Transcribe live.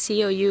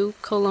TOU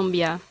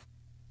Colombia.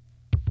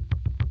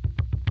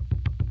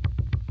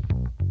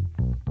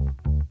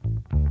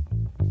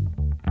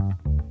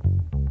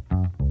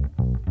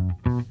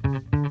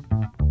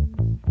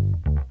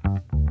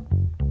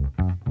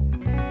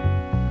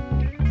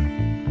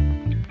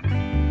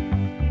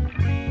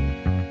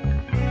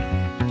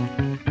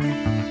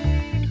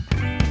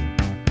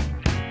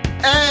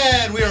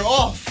 And we are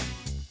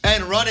off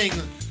and running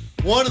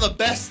one of the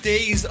best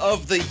days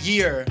of the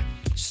year.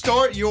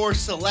 Start your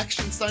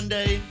selection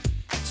Sunday.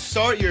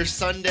 Start your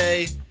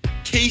Sunday.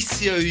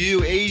 KCOU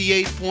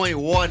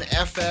 88.1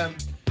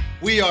 FM.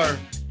 We are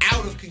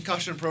out of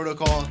concussion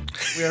protocol.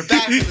 We are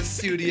back in the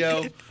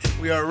studio.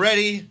 We are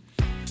ready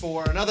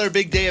for another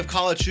big day of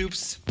college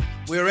hoops.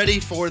 We are ready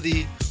for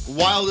the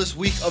wildest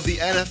week of the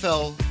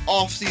NFL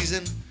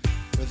offseason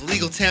with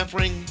legal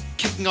tampering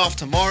kicking off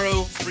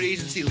tomorrow, free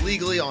agency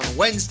legally on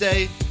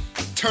Wednesday,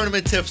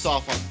 tournament tips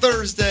off on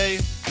Thursday,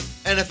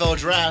 NFL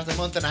draft a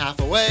month and a half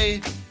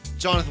away.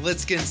 Jonathan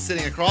Litzkin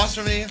sitting across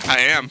from me. I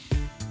am.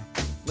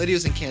 Lydia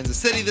was in Kansas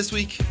City this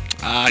week.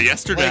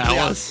 Yesterday I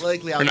was.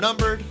 Likely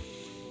outnumbered.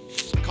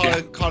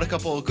 Caught a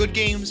couple of good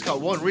games.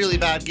 Caught one really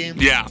bad game.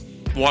 Yeah.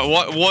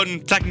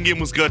 One second game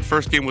was good.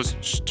 First game was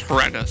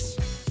horrendous.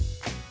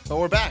 But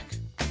we're back.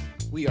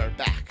 We are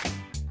back.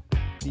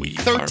 We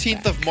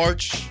 13th are of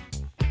March,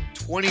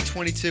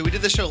 2022. We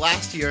did this show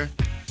last year.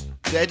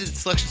 I did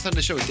Selection Sunday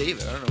show with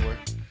David. I don't know where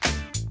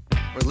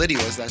Lydia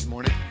was that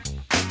morning.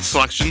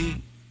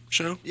 Selection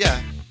show? Yeah.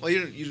 Well,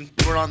 you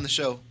weren't on the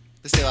show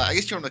this day. I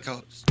guess you were on the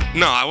co-host.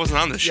 No, I wasn't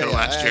on the show Yeah,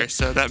 last year,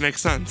 so that makes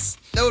sense.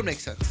 That would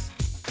make sense.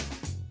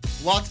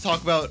 A lot to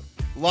talk about.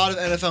 A lot of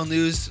NFL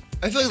news.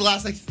 I feel like the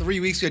last 3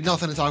 weeks we had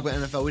nothing to talk about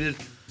NFL. We did.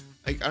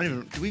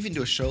 Did we even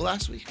do a show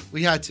last week?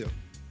 We had to.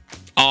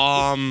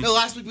 No,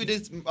 last week we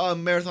did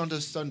Marathon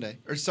to Sunday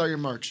or Start Your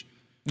March.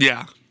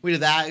 Yeah. We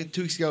did that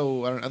 2 weeks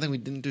ago. I think we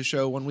didn't do a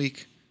show 1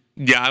 week.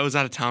 Yeah, I was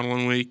out of town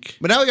 1 week.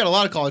 But now we got a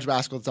lot of college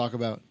basketball to talk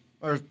about.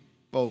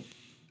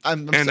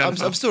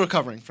 I'm still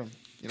recovering from.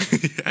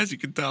 As you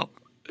can tell.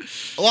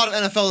 A lot of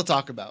NFL to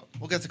talk about.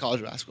 We'll get to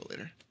college basketball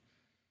later.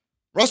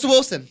 Russell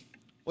Wilson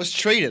was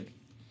traded.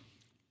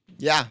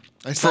 Yeah,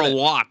 I said For a it.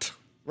 lot.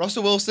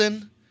 Russell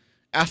Wilson,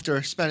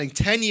 after spending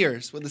 10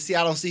 years with the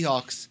Seattle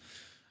Seahawks,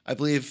 I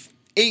believe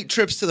 8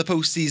 trips to the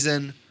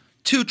postseason,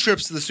 2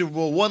 trips to the Super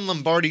Bowl, 1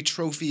 Lombardi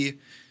trophy,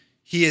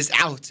 he is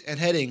out and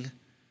heading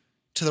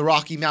to the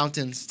Rocky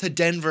Mountains, to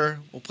Denver.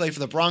 Will play for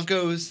the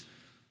Broncos.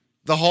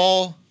 The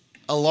haul,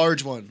 a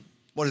large one.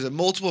 What is it?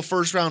 Multiple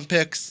first-round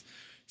picks,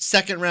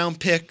 second-round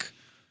pick,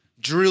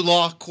 Drew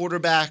Lock,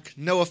 quarterback,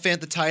 Noah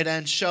Fant, the tight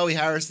end, Shelby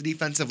Harris, the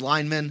defensive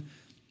lineman,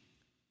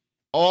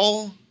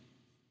 all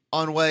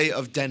on way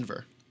of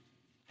Denver.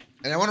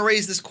 And I want to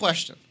raise this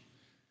question.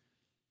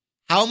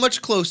 How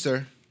much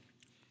closer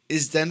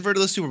is Denver to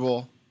the Super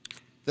Bowl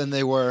than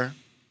they were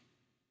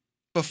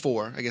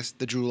before, I guess,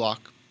 the Drew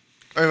Lock,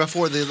 or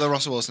before the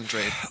Russell Wilson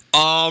trade?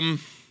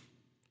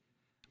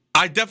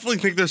 I definitely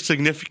think they're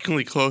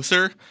significantly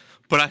closer,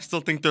 but I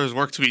still think there's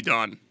work to be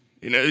done.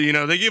 You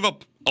know, they gave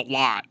up a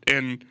lot,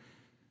 and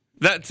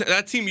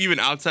that team, even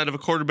outside of a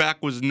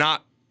quarterback, was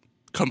not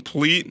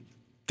complete.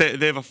 They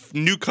have a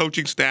new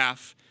coaching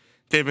staff.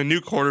 They have a new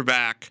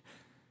quarterback.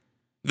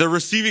 The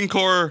receiving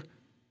core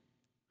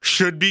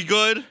should be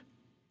good,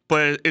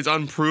 but it's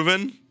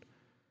unproven.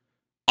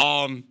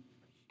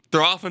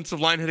 Their offensive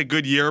line had a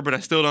good year, but I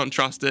still don't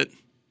trust it.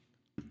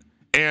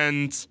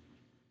 And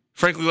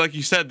frankly, like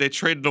you said, they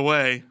traded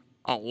away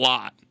a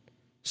lot.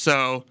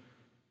 So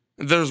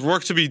there's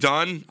work to be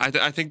done.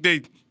 I think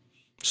they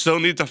still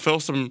need to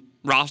fill some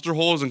roster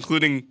holes,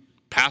 including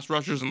pass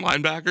rushers and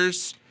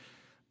linebackers.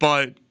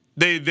 But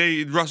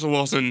Russell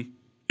Wilson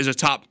is a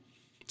top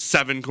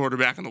 7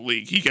 quarterback in the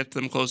league. He gets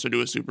them closer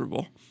to a Super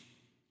Bowl.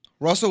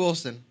 Russell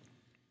Wilson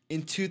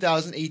in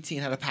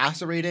 2018 had a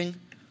passer rating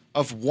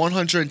of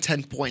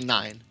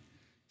 110.9.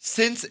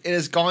 Since it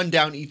has gone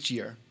down each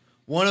year.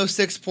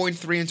 106.3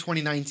 in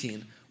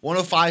 2019,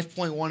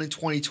 105.1 in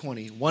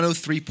 2020,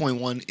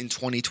 103.1 in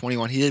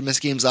 2021. He did miss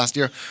games last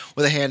year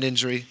with a hand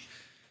injury.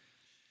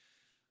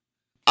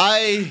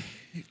 I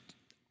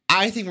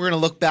think we're going to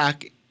look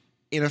back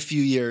in a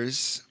few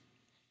years,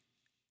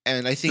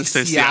 and I think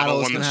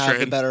Seattle is going to have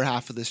the better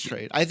half of this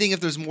trade. I think if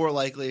there's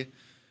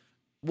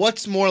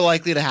what's more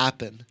likely to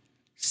happen?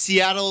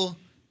 Seattle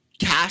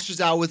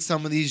cashes out with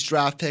some of these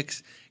draft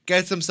picks,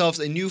 gets themselves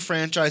a new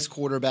franchise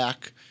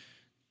quarterback,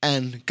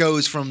 and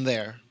goes from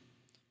there.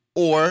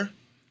 Or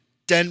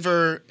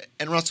Denver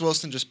and Russell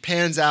Wilson just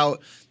pans out,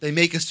 they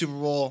make a Super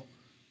Bowl,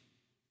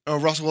 or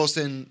Russell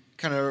Wilson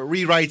kind of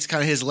rewrites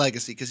kind of his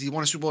legacy because he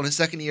won a Super Bowl in his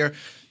second year.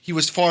 He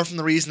was far from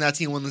the reason that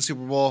team won the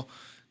Super Bowl.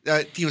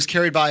 He was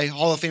carried by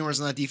Hall of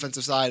Famers on that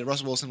defensive side.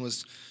 Russell Wilson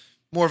was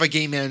more of a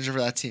game manager for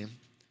that team.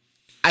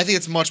 I think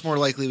it's much more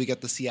likely we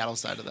get the Seattle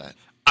side of that.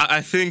 I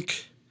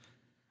think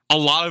a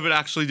lot of it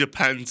actually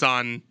depends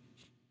on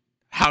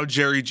how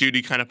Jerry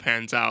Jeudy kind of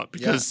pans out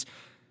because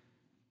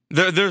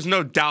there's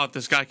no doubt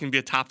this guy can be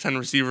a top 10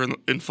 receiver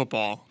in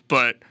football,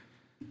 but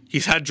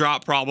he's had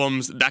drop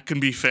problems that can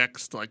be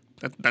fixed. Like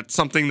that's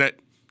something that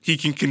he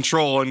can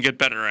control and get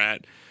better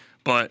at.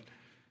 But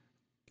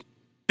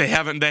they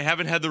haven't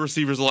had the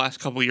receivers the last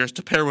couple of years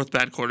to pair with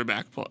bad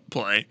quarterback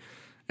play.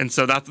 And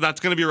so that's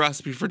going to be a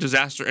recipe for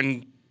disaster.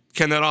 And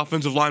can that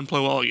offensive line play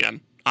well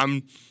again?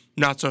 I'm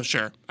not so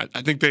sure.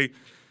 I think they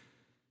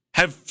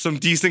have some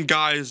decent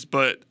guys,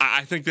 but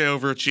I think they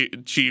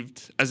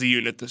overachieved as a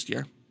unit this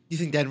year. You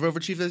think Denver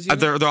overachieved this year?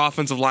 Their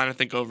offensive line, I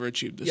think,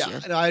 overachieved this year.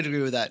 Yeah, no, I'd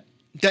agree with that.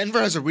 Denver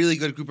has a really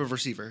good group of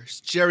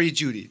receivers. Jerry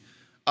Jeudy,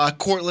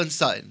 Cortland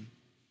Sutton,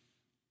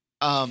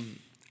 Tim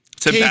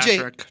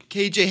Patrick.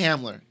 KJ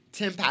Hamler,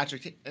 Tim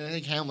Patrick. And I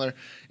think Hamler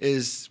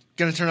is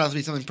going to turn out to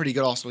be something pretty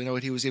good also. We know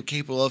what he was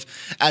capable of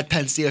at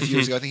Penn State a few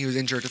years ago. I think he was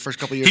injured the first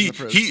couple of years in the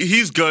pros.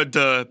 He's good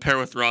to pair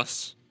with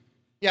Russ.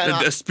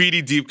 Yeah, a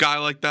speedy, deep guy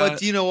like that. But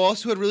do you know who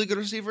else who had really good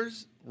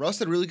receivers? Russ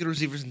had really good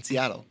receivers in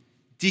Seattle.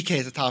 DK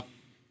is a top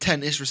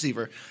 10-ish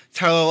receiver.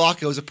 Tyler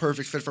Lockett was a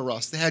perfect fit for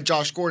Russ. They had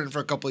Josh Gordon for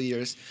a couple of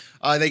years.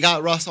 They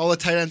got Russ all the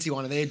tight ends he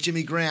wanted. They had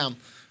Jimmy Graham.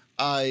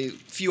 A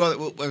few other.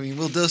 Will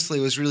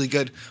Dissly was really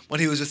good when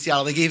he was with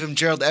Seattle. They gave him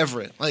Gerald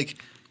Everett.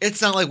 Like,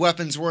 it's not like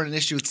weapons weren't an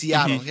issue with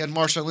Seattle. He had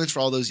Marshawn Lynch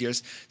for all those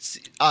years.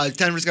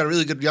 Denver's got a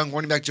really good young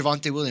running back,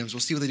 Javonte Williams.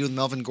 We'll see what they do with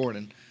Melvin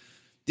Gordon.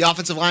 The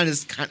offensive line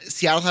is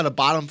Seattle had a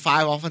bottom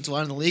 5 offensive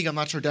line in the league. I'm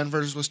not sure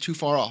Denver's was too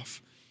far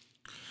off.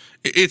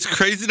 It's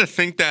crazy to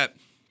think that,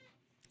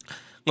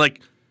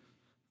 like,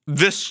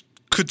 this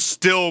could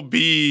still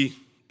be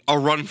a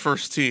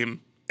run-first team,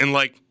 and,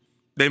 like,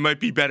 they might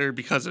be better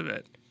because of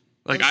it.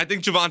 Like, I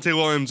think Javonte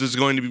Williams is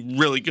going to be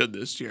really good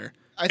this year.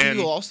 I think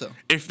he will also.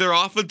 If their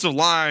offensive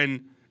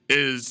line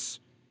is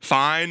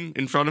fine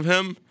in front of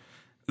him,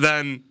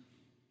 then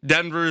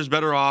Denver is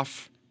better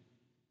off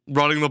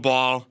running the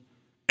ball.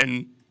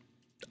 And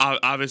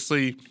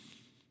obviously,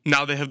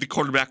 now they have the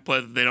quarterback play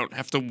that they don't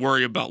have to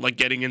worry about, like,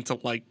 getting into,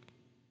 like,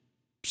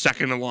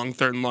 second and long,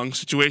 third and long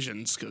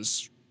situations.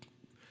 Because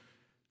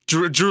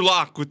Drew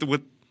Lock, with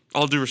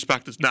all due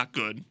respect, is not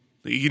good.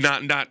 He's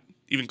not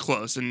even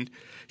close. And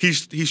he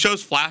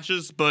shows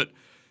flashes, but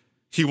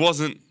he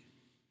wasn't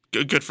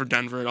good for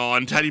Denver at all.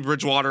 And Teddy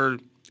Bridgewater,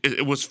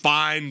 it was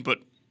fine, but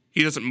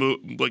he doesn't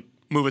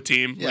move a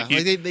team. Yeah,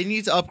 they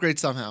need to upgrade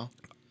somehow.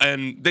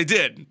 And they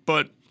did,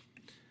 but.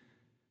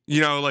 You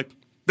know, like,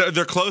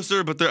 they're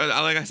closer, but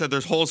like I said,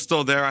 there's holes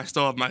still there. I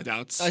still have my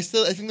doubts. I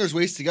think there's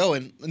ways to go.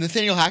 And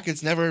Nathaniel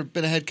Hackett's never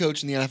been a head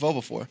coach in the NFL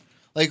before.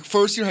 Like,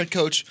 first-year head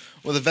coach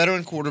with a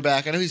veteran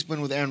quarterback. I know he's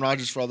been with Aaron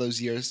Rodgers for all those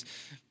years.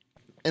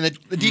 And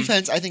the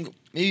defense, I think,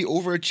 maybe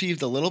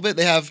overachieved a little bit.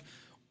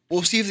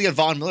 We'll see if they get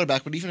Von Miller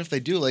back, but even if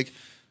they do, like,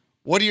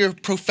 what are your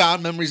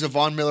profound memories of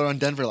Von Miller on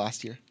Denver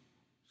last year?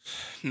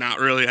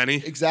 Not really any.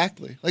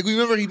 Exactly. Like, we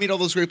remember he made all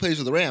those great plays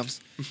with the Rams.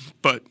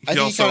 But I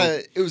think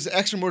it was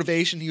extra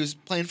motivation. He was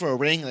playing for a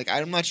ring. Like,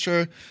 I'm not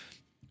sure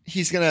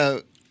he's going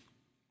to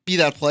be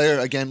that player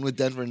again with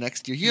Denver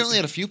next year. He only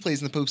had a few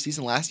plays in the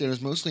postseason last year. It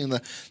was mostly in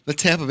the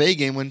Tampa Bay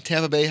game when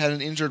Tampa Bay had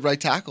an injured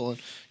right tackle. And,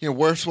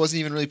 Wirfs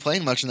wasn't even really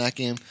playing much in that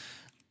game.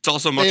 It's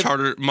also much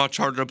harder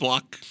to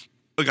block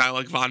a guy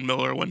like Von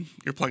Miller when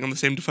you're playing on the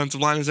same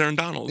defensive line as Aaron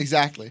Donald.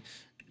 Exactly.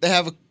 They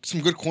have some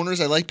good corners.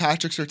 I like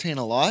Patrick Surtain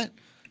a lot.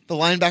 The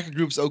linebacker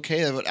group's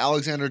okay. They've got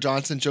Alexander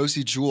Johnson,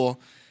 Josie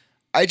Jewell.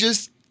 I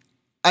think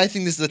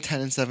this is a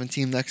 10-7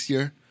 team next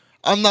year.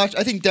 I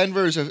think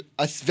Denver is a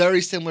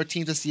very similar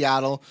team to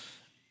Seattle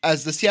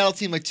as the Seattle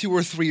team like 2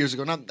 or 3 years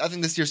ago. I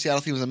think this year's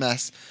Seattle team was a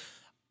mess.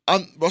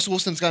 Russell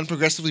Wilson's gotten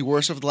progressively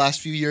worse over the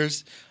last few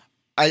years.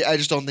 I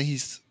just don't think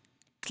he's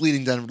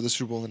leading Denver to the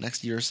Super Bowl in the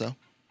next year or so.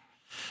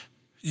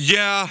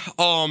 Yeah.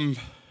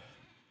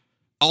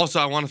 Also,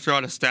 I want to throw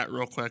out a stat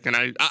real quick, and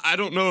I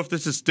don't know if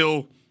this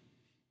still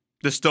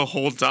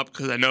holds up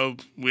because I know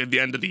we had the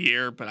end of the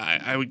year, but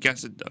I would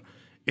guess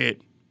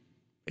it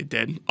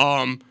did.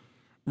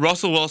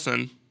 Russell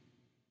Wilson,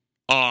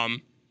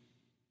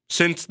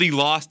 since the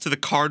loss to the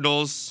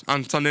Cardinals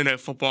on Sunday Night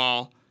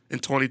Football in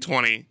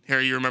 2020,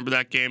 Harry, you remember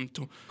that game?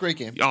 Great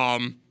game.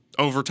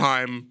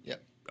 Overtime.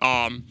 Yep.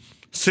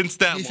 Since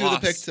that he loss, threw the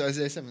pick to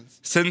Isaiah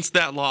Simmons. Since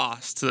that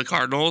loss to the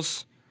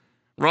Cardinals,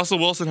 Russell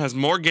Wilson has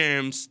more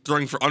games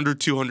throwing for under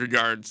 200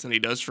 yards than he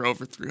does for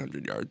over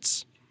 300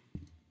 yards.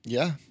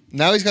 Yeah.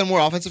 Now he's got a more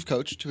offensive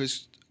coach, to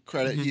his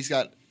credit. He's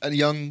got a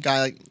young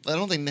guy. I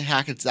don't think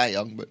Hackett's that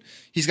young, but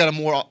he's got a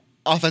more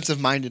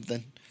offensive-minded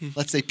than,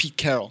 let's say, Pete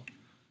Carroll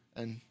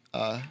and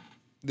the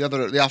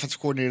offensive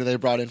coordinator they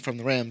brought in from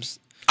the Rams.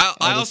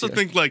 I also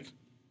think, like,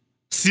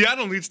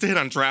 Seattle needs to hit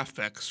on draft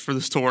picks for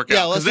this to work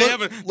out. Because they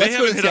haven't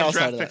hit on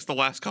draft picks the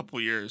last couple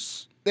of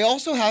years. They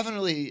also haven't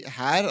really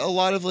had a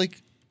lot of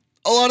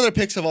their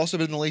picks have also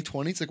been in the late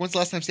 20s. Like, when's the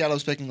last time Seattle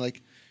was picking,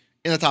 like,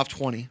 in the top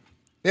 20?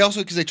 They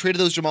also, because they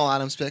traded those Jamal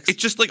Adams picks. It's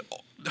just like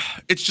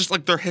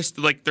their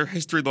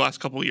history the last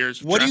couple of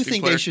years. What do you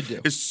think they should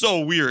do? It's so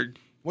weird.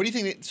 What do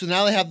you think? So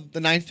now they have the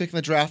 9th pick in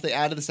the draft. They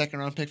added the 2nd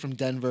round pick from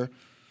Denver.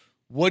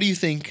 What do you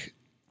think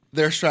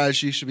their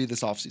strategy should be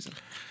this offseason?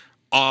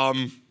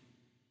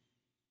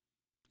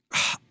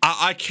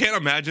 I can't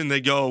imagine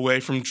they go away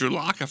from Drew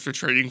Lock after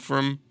trading for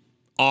him.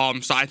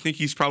 So I think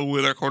he's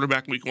probably their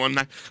quarterback week 1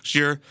 next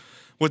year.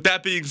 With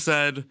that being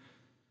said,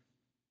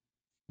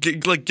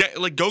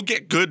 Go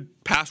get good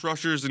pass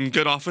rushers and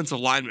good offensive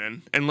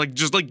linemen, and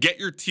just get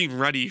your team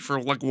ready for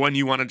when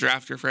you want to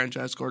draft your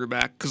franchise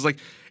quarterback, because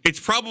it's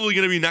probably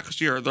going to be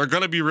next year. They're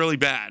going to be really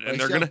bad, and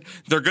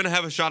they're gonna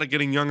have a shot at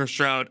getting younger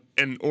Stroud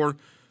or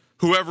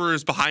whoever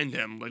is behind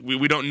him.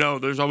 We don't know.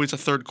 There's always a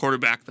third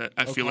quarterback that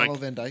I feel like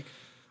Van Dyke.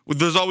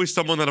 There's always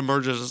someone that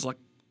emerges as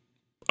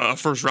a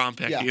first round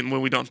pick, and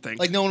when we don't think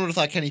no one would have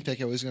thought Kenny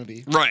Pickett was going to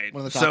be right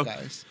one of the top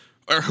guys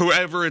or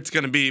whoever it's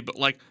going to be, but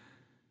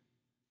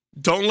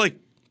don't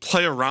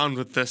play around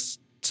with this,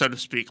 so to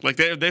speak.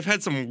 They've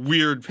had some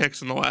weird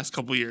picks in the last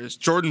couple of years.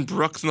 Jordan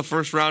Brooks in the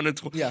first round in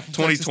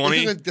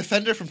 2020. A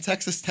defender from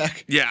Texas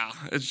Tech. Yeah,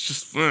 it's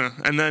just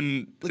and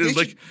then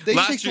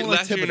last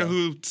year, you know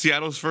who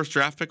Seattle's first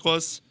draft pick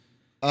was?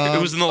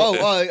 It was in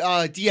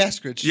the D.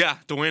 Eskridge. Yeah,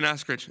 Dwayne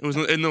Eskridge. It was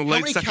in the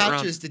late second round. How many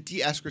catches did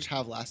D. Eskridge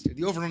have last year?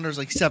 The over/under is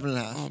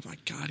 7.5. Oh my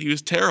god, he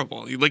was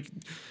terrible.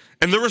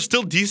 And there were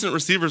still decent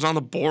receivers on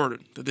the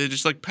board that they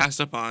just passed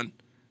up on.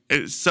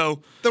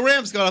 So the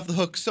Rams got off the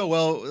hook so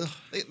well.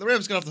 The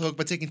Rams got off the hook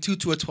by taking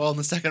Tua 12 in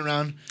the second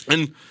round.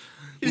 And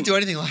he didn't do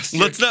anything last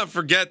year. Let's not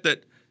forget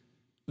that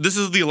this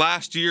is the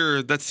last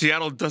year that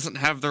Seattle doesn't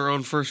have their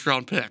own first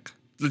round pick.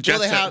 The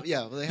Jets have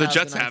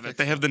it.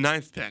 They have the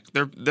 9th pick.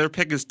 Their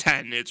pick is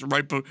 10. It's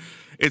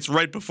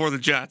right before the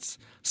Jets.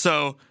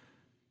 So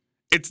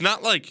it's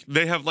not like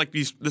they have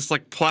this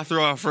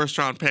plethora of first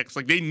round picks.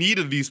 They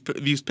needed these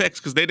picks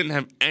because they didn't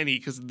have any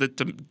because of the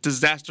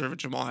disaster of a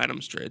Jamal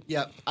Adams trade.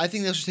 Yeah, I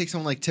think they should take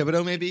someone like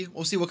Thibodeau. Maybe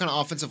we'll see what kind of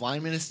offensive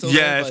lineman is still.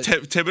 Yeah, if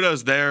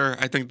Thibodeau's there,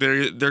 I think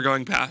they're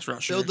going pass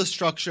rusher. Build the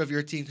structure of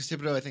your team because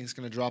Thibodeau I think is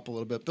going to drop a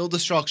little bit. Build the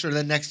structure, and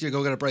then next year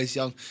go get a Bryce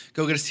Young,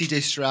 go get a C.J.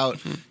 Stroud.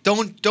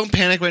 Mm-hmm. Don't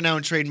panic right now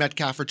and trade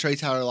Metcalf or Trey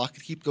Taylor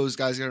Lockett. Keep those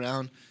guys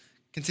around.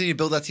 Continue to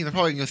build that team. They're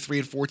probably going to go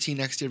 3-14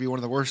 next year. Be one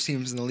of the worst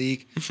teams in the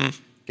league. Mm-hmm.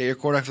 Get your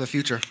quarterback for the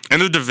future.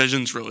 And the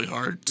division's really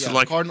hard. Yeah,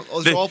 so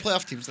Cardinals are all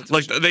playoff teams.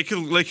 They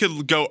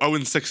could go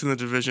 0-6 in the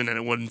division, and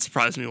it wouldn't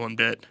surprise me one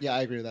bit. Yeah,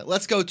 I agree with that.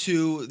 Let's go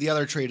to the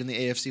other trade in the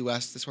AFC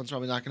West. This one's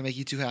probably not going to make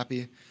you too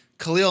happy.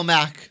 Khalil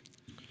Mack,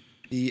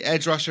 the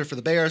edge rusher for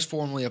the Bears,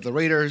 formerly of the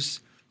Raiders,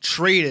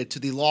 traded to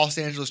the Los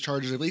Angeles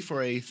Chargers, I believe,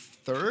 for a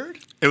third?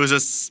 It was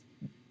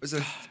Was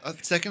it a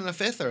second and a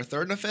fifth or a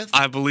third and a fifth?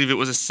 I believe it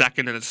was a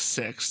second and a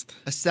sixth.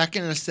 A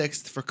second and a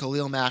sixth for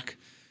Khalil Mack,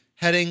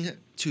 heading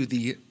to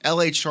the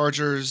LA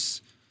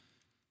Chargers.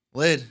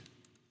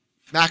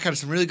 Mack had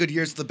some really good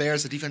years with the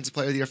Bears, the Defensive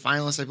Player of the Year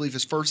finalist, I believe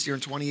his first year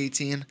in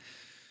 2018.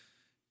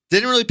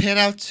 Didn't really pan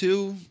out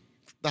to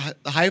the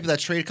hype of that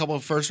trade, a couple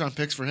of first-round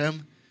picks for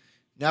him.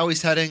 Now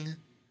he's heading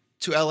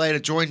to LA to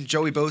join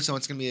Joey Bosa.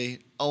 It's going to be an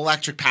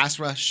electric pass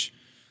rush.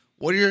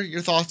 What are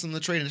your thoughts on the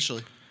trade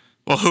initially?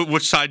 Well,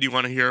 which side do you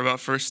want to hear about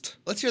first?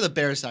 Let's hear the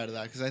Bears side of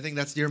that because I think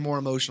that's your more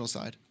emotional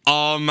side.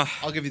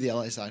 I'll give you the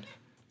LA side.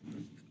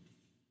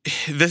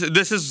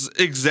 This is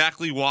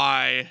exactly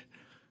why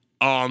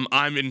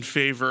I'm in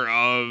favor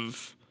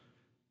of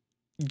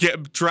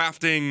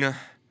drafting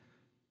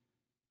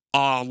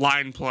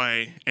line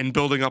play and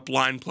building up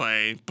line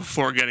play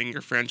before getting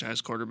your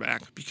franchise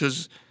quarterback,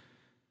 because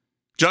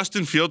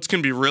Justin Fields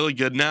can be really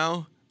good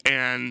now,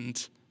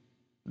 and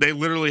they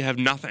literally have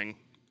nothing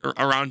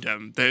around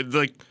him.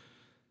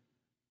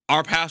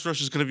 Our pass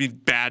rush is going to be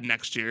bad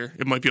next year.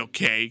 It might be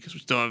okay because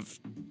we still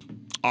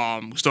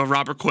have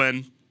Robert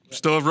Quinn.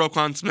 Still have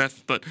Roquan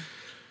Smith, but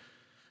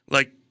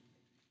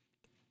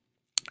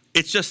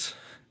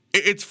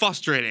it's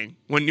frustrating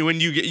when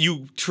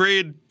you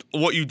trade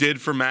what you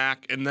did for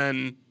Mac, and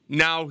then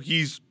now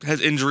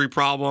has injury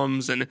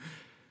problems, and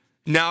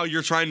now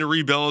you're trying to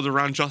rebuild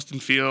around Justin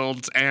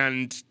Fields,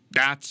 and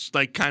that's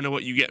kind of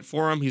what you get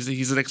for him.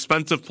 He's an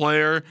expensive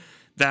player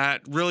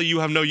that really you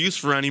have no use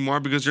for anymore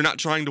because you're not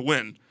trying to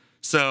win.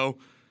 So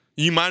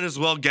you might as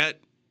well get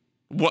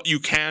what you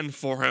can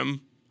for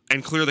him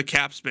and clear the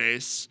cap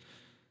space,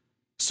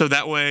 so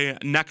that way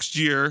next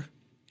year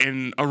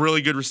in a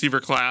really good receiver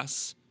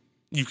class,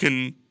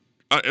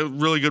 a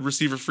really good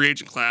receiver free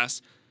agent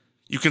class,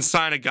 you can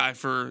sign a guy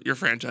for your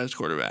franchise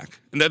quarterback.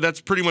 And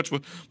that's pretty much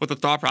what the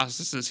thought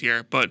process is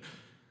here. But,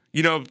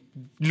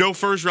 no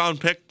first round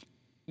pick,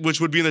 which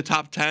would be in the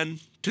top 10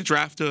 to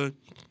draft a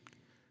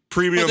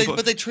premium.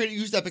 But they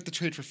used that pick to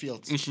trade for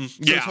Fields. Mm-hmm.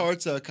 So it's hard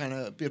to kind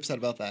of be upset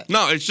about that.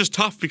 No, it's just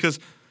tough because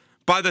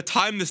by the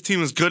time this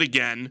team is good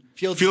again,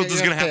 Fields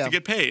is going to have to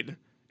get paid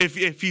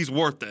if he's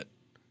worth it.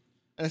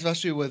 And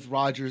especially with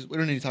Rodgers, we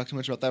don't need to talk too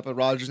much about that, but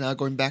Rodgers now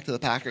going back to the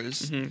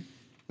Packers. Mm-hmm.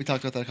 We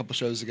talked about that a couple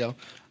shows ago.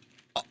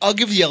 I'll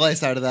give the LA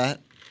side of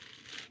that.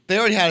 They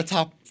already had a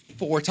top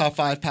 4, top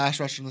 5 pass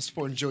rusher in the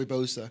sport in Joey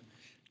Bosa.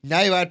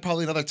 Now you add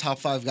probably another top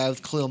 5 guy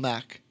with Khalil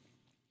Mack.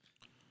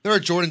 They're a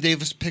Jordan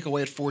Davis pick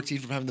away at 14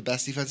 from having the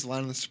best defensive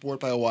line in the sport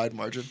by a wide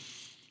margin.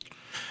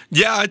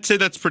 Yeah, I'd say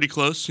that's pretty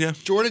close, yeah.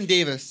 Jordan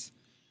Davis,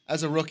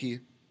 as a rookie,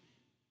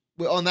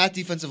 on that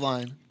defensive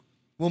line,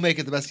 will make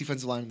it the best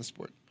defensive line in the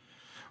sport.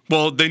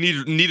 Well, they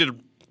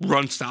needed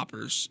run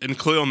stoppers, and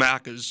Khalil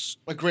Mack is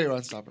a great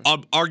run stopper.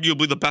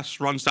 Arguably the best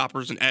run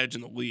stoppers and edge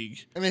in the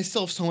league. And they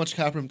still have so much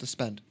cap room to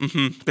spend.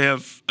 Mm-hmm. They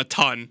have a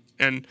ton,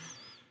 and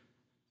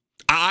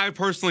I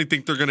personally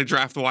think they're going to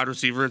draft the wide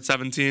receiver at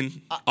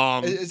 17.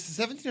 Is it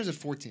 17 or is it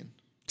 14?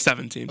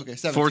 17. Okay,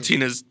 17.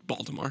 14 is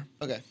Baltimore.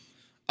 Okay.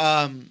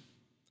 I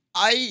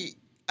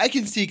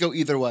can see it go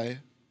either way,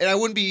 and I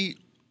wouldn't be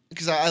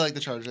because I like the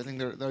Chargers. I think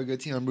they're a good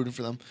team. I'm rooting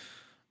for them.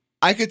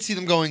 I could see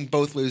them going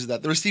both ways with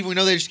that. The receiver, we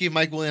know they just gave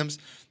Mike Williams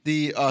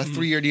the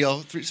 3-year deal,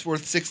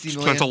 worth $60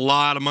 million. Spent a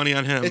lot of money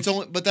on him.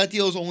 But that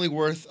deal is only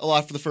worth a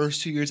lot for the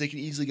first 2 years. They can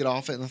easily get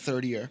off it in the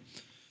third year.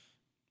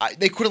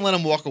 They couldn't let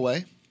him walk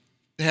away.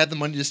 They had the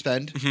money to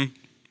spend,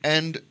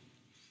 and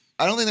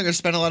I don't think they're going to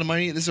spend a lot of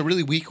money. This is a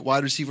really weak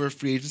wide receiver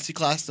free agency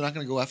class. They're not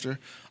going to go after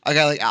a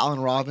guy like Allen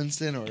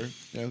Robinson or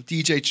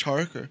DJ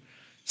Chark or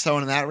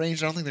someone in that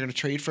range. I don't think they're going to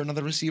trade for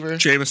another receiver.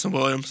 Jameson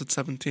Williams at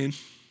 17.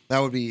 That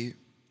would be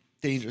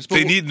dangerous.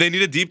 But they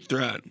need a deep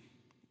threat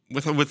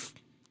with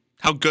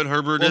how good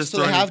Herbert is.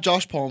 So they have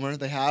Josh Palmer.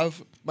 They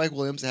have Mike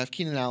Williams. They have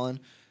Keenan Allen.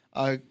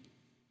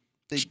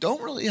 They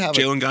don't really have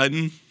Jalen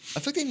Guyton. I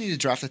think they need to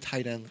draft a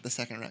tight end in the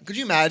second round. Could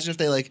you imagine if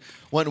they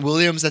went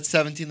Williams at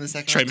 17 in the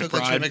second round? Took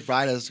Trey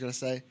McBride, I was going to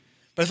say.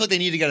 But I feel like they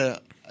need to get a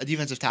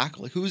defensive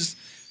tackle. Like who's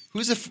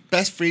the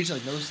best free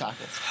agent nose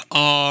tackle?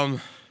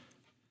 I'm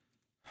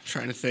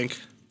trying to think.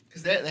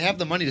 Because they have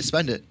the money to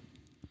spend it.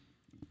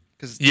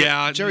 Because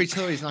Jerry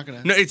Tillery's not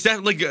going to. No, it's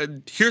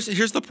definitely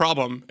here's the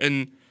problem,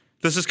 and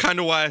this is kind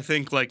of why I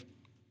think like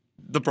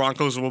the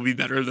Broncos will be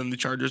better than the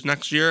Chargers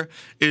next year.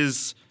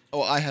 Is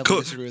I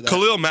heavily disagree with that.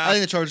 Khalil Mack. I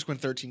think the Chargers win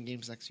 13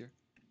 games next year.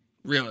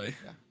 Really?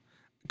 Yeah.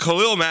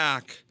 Khalil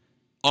Mack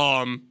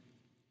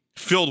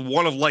filled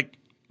one of like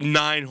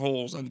 9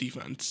 holes on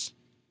defense.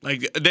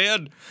 Like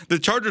the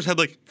Chargers had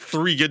like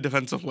 3 good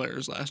defensive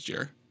players last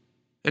year,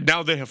 and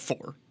now they have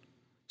 4.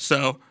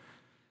 So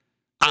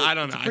I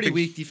don't know. It's a pretty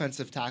weak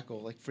defensive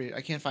tackle. Like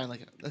I can't find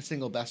like a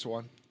single best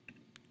one.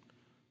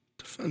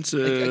 Defensive.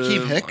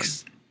 Akeem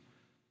Hicks.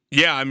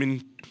 Yeah, I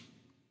mean,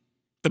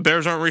 the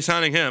Bears aren't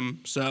re-signing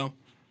him, so.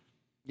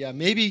 Yeah,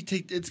 maybe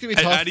it's gonna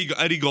be tough.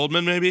 Eddie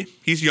Goldman, maybe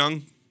he's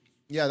young.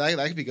 Yeah, that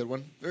could be a good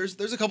one. There's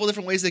a couple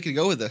different ways they could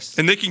go with this,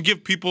 and they can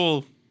give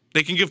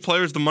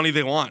players the money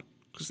they want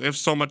because they have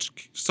so much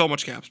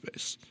cap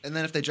space. And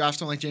then if they draft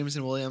someone like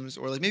Jameson Williams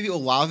or like maybe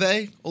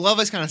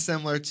Olave's kind of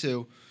similar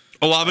to.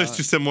 Olave's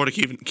too similar to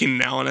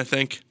Keenan Allen, I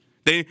think.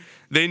 They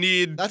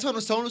need. That's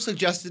what someone was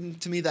suggesting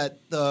to me that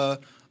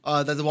the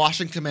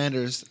Washington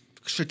Commanders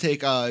should take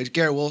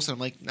Garrett Wilson. I'm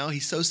like, no,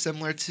 he's so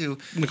similar to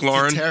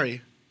McLaurin. To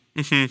Terry.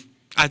 Mm-hmm.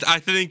 I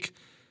think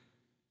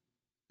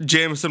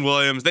Jameson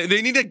Williams.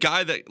 They need a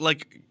guy that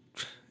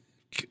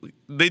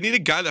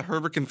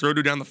Herbert can throw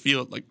to down the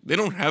field. Like they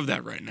don't have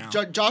that right now.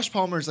 Josh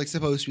Palmer is like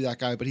supposed to be that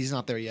guy, but he's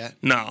not there yet.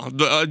 No,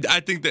 I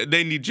think that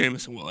they need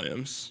Jameson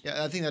Williams.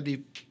 Yeah, I think that'd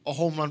be a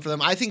home run for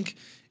them. I think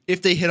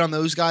if they hit on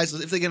those guys,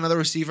 if they get another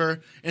receiver,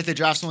 and if they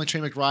draft someone like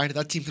Trey McBride,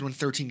 that team could win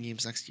 13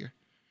 games next year.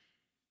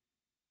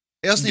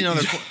 They also need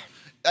another.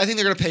 I think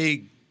they're gonna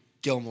pay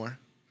Gilmore.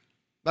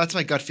 That's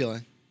my gut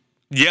feeling.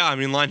 Yeah, I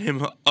mean, line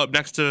him up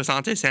next to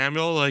Asante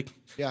Samuel. Like,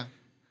 yeah,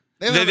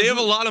 they have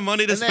a lot of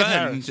money to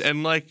spend,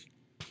 and like,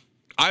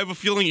 I have a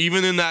feeling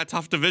even in that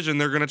tough division,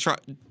 they're gonna try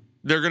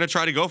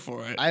to go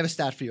for it. I have a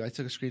stat for you. I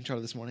took a screenshot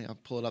of this morning. I'll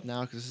pull it up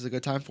now because this is a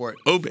good time for it.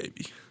 Oh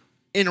baby!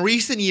 In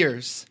recent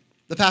years,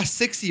 the past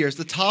 6 years,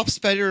 the top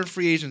spender in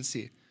free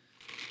agency.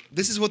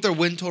 This is what their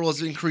win total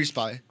has increased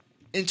by.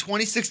 In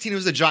 2016, it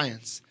was the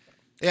Giants.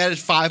 They added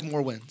 5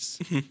 more wins.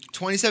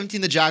 2017,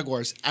 the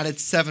Jaguars added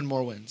 7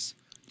 more wins.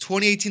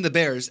 2018, the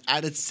Bears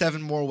added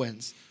 7 more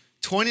wins.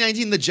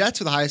 2019, the Jets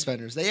were the highest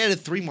spenders. They added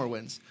 3 more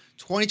wins.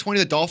 2020,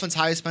 the Dolphins'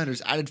 highest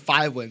spenders added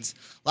 5 wins.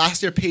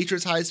 Last year,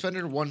 Patriots' highest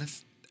spender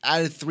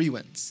added 3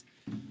 wins.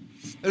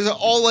 There's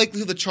all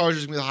likelihood the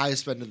Chargers will be the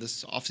highest spender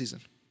this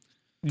offseason.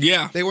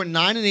 Yeah. They were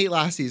 9-8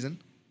 last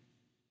season.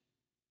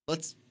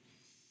 Let's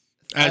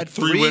add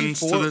 3 wins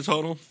to the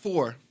total?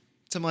 4.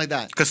 Something like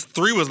that. Because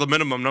 3 was the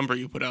minimum number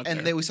you put out there.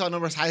 And we saw a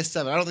number as high as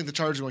 7. I don't think the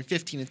Chargers are going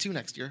 15-2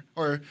 next year.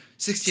 Or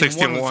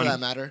 16-1 for that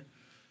matter.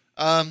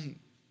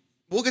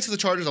 We'll get to the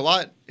Chargers a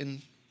lot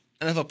in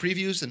NFL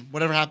previews and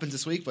whatever happens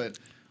this week. But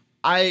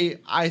I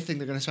think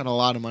they're going to spend a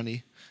lot of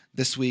money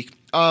this week.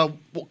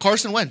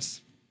 Carson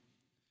Wentz.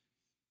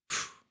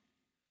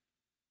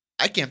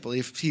 I can't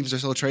believe teams are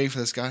still trading for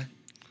this guy.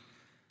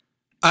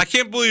 I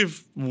can't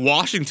believe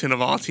Washington,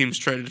 of all teams,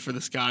 traded for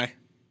this guy.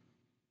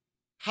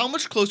 How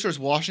much closer is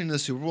Washington to the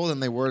Super Bowl than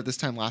they were this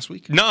time last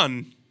week?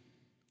 None.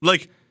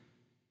 Like,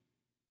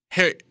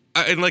 hey,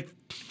 and like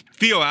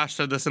Theo Ash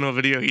said this in a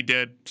video he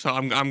did, so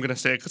I'm gonna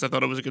say it because I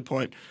thought it was a good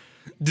point.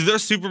 Did their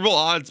Super Bowl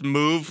odds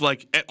move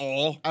like at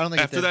all? I don't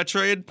think after that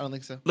trade. I don't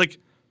think so. Like,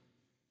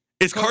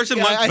 is Carson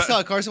Wentz? I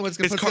saw Carson Wentz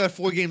gonna put together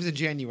 4 games in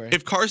January.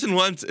 If Carson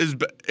Wentz is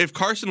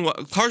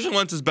Carson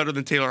Wentz is better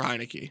than Taylor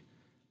Heineke,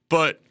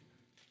 but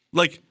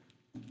like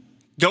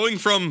going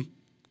from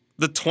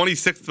the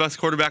 26th best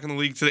quarterback in the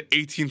league to the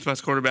 18th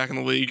best quarterback in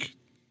the league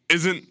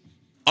isn't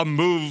a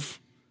move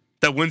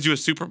that wins you a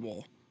Super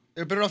Bowl.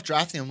 They're better off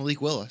drafting a Malik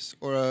Willis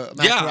or a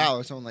Matt Corral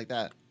or someone like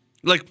that.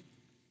 Like,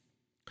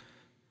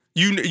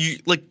 you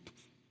like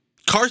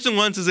Carson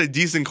Wentz is a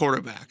decent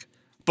quarterback,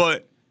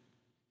 but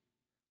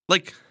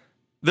like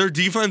Their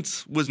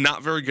defense was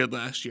not very good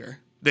last year.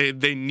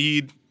 They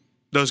need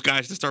those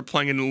guys to start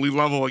playing in the elite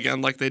level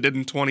again like they did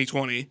in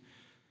 2020.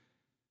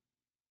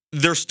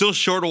 They're still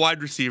short a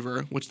wide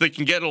receiver, which they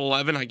can get at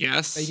 11, I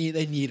guess.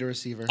 They need a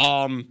receiver.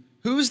 Um,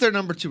 Who's their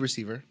number 2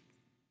 receiver?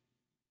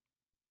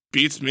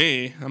 Beats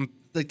me.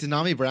 Like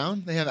Denami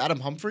Brown? They have Adam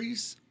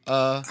Humphries?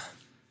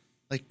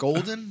 Like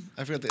Golden?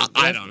 I forgot.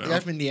 I don't know. The guy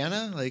from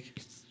Indiana? Like,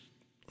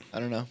 I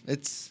don't know.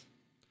 It's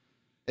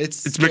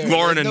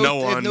McLaurin and no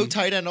They have one. no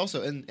tight end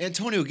also. And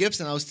Antonio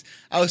Gibson, I was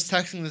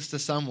texting this to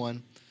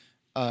someone,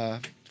 a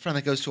friend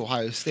that goes to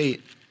Ohio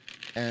State,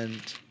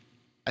 and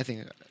I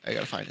think I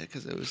gotta find it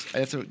because I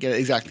have to get it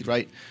exactly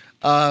right.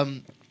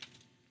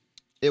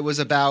 It was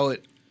about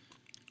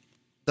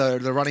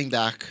the running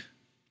back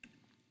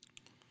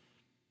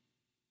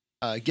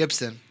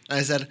Gibson. And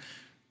I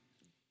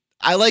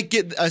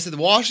said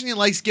Washington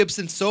likes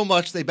Gibson so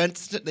much I can't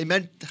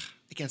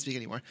speak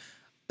anymore.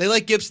 They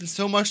like Gibson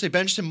so much they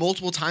benched him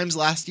multiple times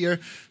last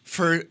year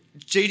for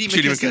J.D.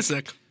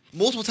 McKissick.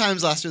 Multiple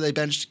times last year they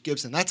benched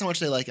Gibson. That's how much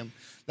they like him.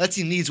 That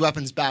team needs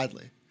weapons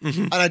badly.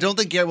 Mm-hmm. And I don't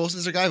think Garrett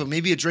Wilson's their guy, but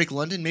maybe a Drake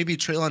London, maybe a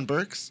Treylon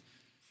Burks.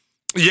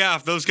 Yeah,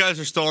 if those guys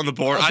are still on the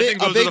board, I think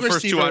those are the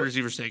first 2 wide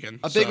receivers taken.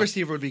 Big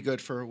receiver would be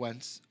good for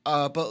Wentz.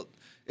 But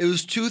it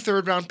was 2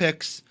 third-round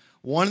picks.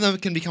 One of them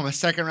can become a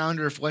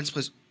second-rounder if Wentz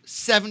plays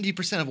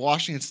 70% of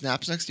Washington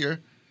snaps next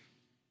year.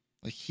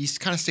 Like, he's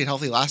kind of stayed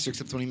healthy last year,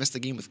 except when he missed the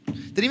game with...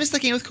 Did he miss the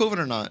game with COVID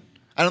or not?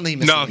 I don't think he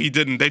missed No, he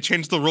didn't. They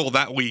changed the rule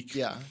that week.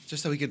 Yeah,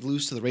 just so he could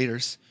lose to the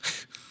Raiders.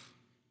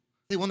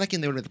 They won that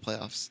game, they would have made the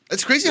playoffs.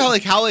 It's crazy how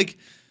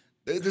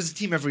there's a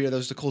team every year. That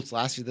was the Colts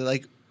last year. They,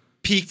 like,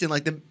 peaked in,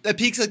 like, it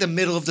peaks, like, the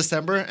middle of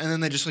December, and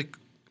then they just, like...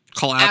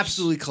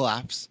 Absolutely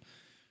collapse.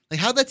 Like,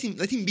 how'd that team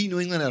beat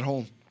New England at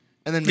home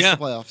and then miss the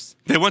playoffs?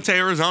 They went to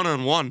Arizona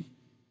and won.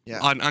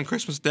 Yeah. On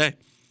Christmas Day.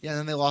 Yeah, and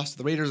then they lost to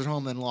the Raiders at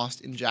home, then lost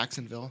in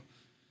Jacksonville.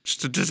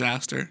 Just a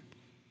disaster.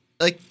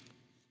 Like,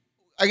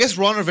 I guess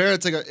Ron Rivera,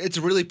 it's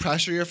a really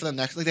pressure year for them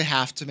next. Like, they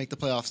have to make the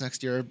playoffs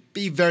next year.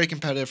 Be very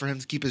competitive for him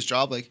to keep his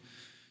job. Like,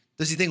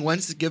 does he think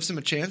Wentz gives him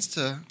a chance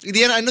to?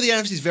 I know the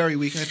NFC is very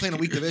weak, and they play in a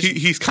weak division.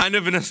 He's kind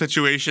of in a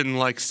situation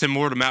like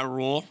similar to Matt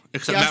Rule,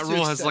 except Matt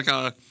Rule has like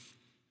a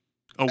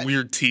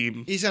weird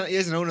team. He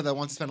has an owner that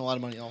wants to spend a lot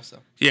of money also.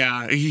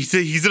 Yeah,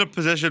 he's in a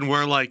position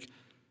where like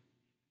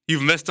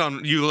missed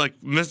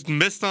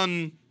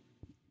on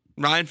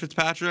Ryan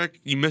Fitzpatrick,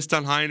 you missed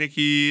on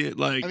Heineke.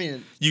 Like, I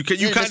mean, you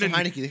kind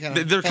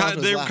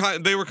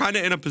of they were kind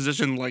of in a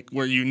position like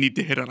where you need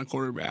to hit on a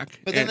quarterback.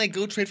 But then they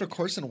go trade for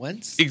Carson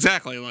Wentz.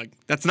 Exactly, like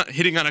that's not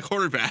hitting on a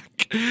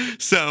quarterback.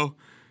 So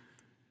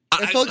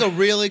I felt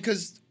like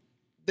because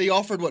they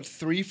offered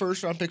 3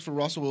 first-round picks for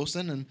Russell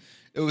Wilson and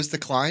it was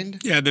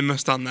declined. Yeah, they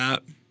missed on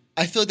that.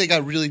 I feel like they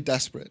got really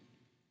desperate,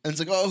 and it's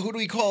like, oh, who do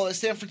we call at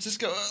San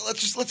Francisco?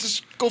 Let's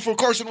just go for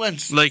Carson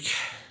Wentz. Like,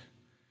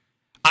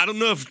 I don't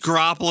know if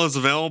Garoppolo is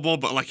available,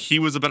 but like he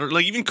was a better,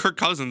 like even Kirk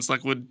Cousins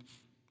like would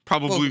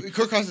probably. Well,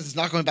 Kirk Cousins is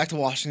not going back to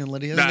Washington,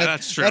 Lydia.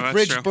 That's true. That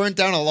bridge burnt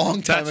down a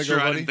long time ago. True.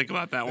 I didn't think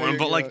about that one,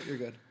 but like, you're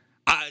good.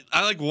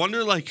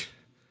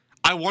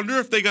 I wonder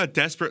if they got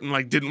desperate and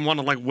like didn't want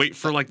to like wait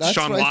for like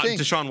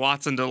Deshaun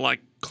Watson to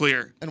like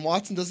clear. And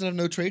Watson doesn't have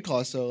no trade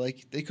clause, so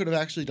like they could have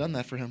actually done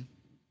that for him.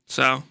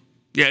 So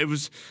yeah, it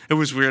was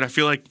weird. I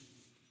feel like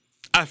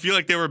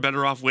they were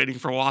better off waiting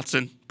for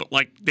Watson, but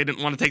like they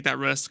didn't want to take that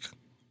risk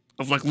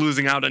of like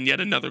losing out on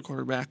yet another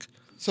quarterback.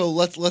 So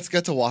let's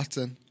get to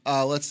Watson.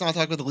 Let's not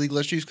talk about the legal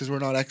issues because we're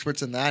not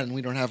experts in that and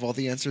we don't have all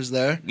the answers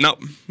there.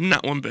 Nope,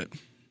 not one bit.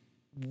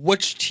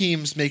 Which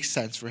teams make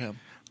sense for him?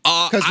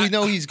 Because we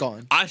know he's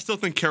gone. I still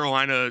think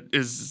Carolina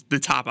is the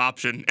top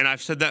option, and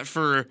I've said that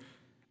for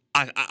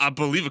I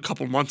believe a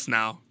couple months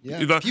now.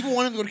 Yeah, people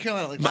want him to go to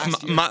Carolina like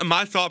last year.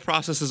 My thought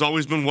process has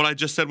always been what I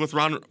just said with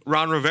Ron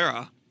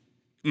Rivera.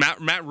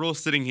 Matt Rule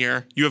sitting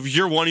here. You have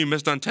year 1 you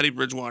missed on Teddy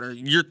Bridgewater.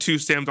 Year 2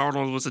 Sam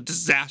Darnold was a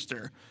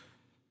disaster.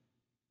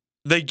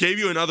 They gave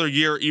you another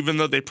year even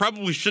though they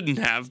probably shouldn't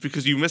have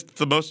because you missed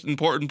the most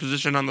important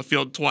position on the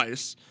field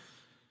twice.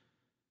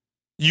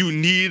 You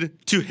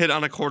need to hit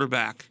on a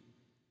quarterback.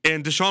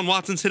 And Deshaun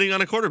Watson's hitting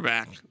on a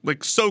quarterback,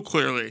 like so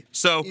clearly.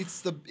 So it's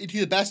the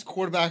best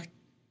quarterback.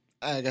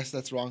 I guess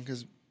that's wrong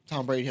because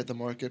Tom Brady hit the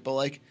market, but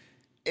like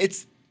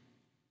it's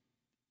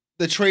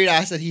the trade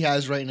asset he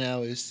has right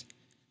now is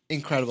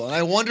incredible, and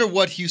I wonder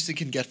what Houston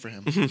can get for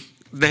him.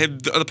 Mm-hmm.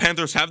 The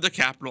Panthers have the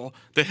capital.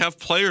 They have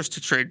players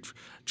to trade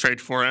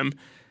for him.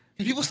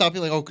 Can people stop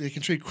being like, oh, they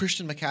can trade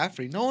Christian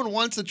McCaffrey? No one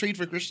wants to trade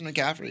for Christian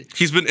McCaffrey.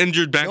 He's been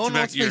injured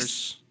back-to-back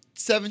years.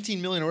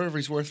 $17 million or whatever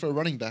he's worth for a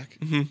running back.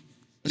 Mm-hmm.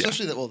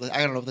 Especially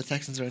I don't know what the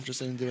Texans are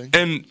interested in doing.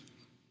 And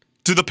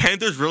do the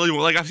Panthers really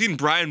like? I've seen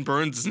Brian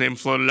Burns' name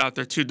floated out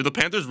there too. Do the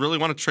Panthers really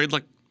want to trade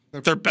like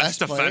their best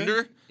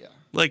defender? Yeah.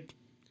 Like,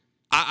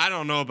 I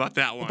don't know about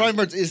that one. Brian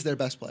Burns is their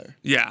best player.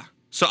 Yeah.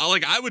 So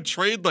like I would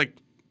trade like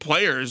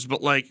players,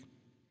 but like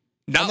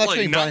not like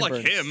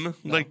him.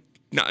 No. Like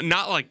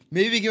not like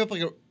maybe give up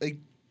like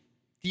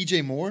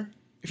DJ Moore.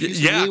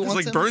 Yeah, because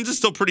like Burns is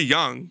still pretty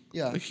young.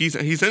 Yeah, like, he's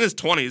in his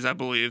 20s, I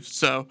believe.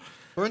 So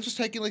Burns was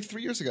taken like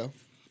 3 years ago.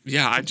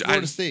 Yeah,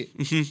 Florida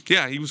State.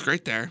 Yeah, he was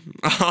great there.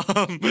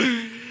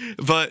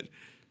 But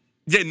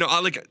yeah, no, I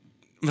like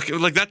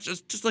that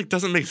just like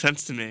doesn't make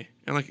sense to me.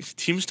 And like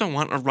teams don't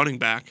want a running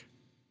back.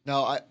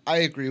 No, I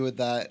agree with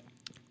that.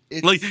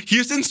 Like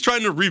Houston's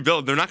trying to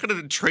rebuild. They're not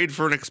going to trade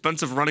for an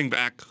expensive running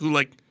back who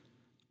like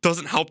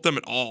doesn't help them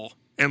at all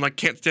and like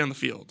can't stay on the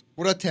field.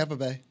 What about Tampa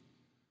Bay?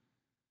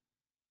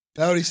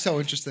 That would be so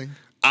interesting.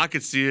 I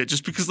could see it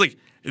just because like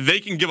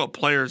they can give up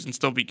players and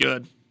still be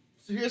good.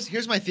 So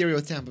here's my theory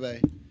with Tampa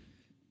Bay.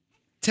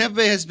 Tampa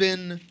Bay has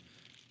been,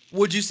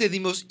 would you say, the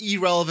most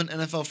irrelevant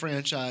NFL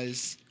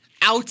franchise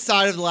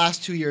outside of the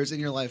last 2 years in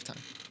your lifetime?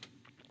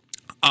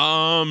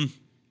 I'm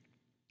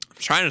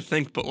trying to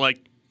think, but like,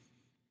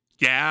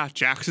 yeah,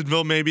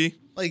 Jacksonville maybe.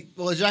 Like,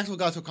 well, Jacksonville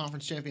got to a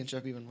conference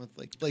championship even with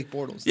like Blake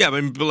Bortles. Yeah,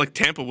 but like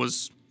Tampa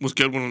was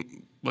good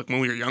when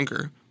we were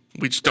younger.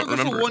 We just don't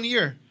remember. For 1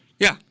 year.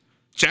 Yeah,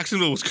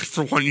 Jacksonville was good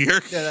for 1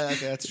 year. Yeah,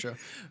 okay, that's true.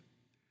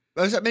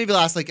 Maybe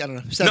last like I don't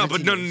know.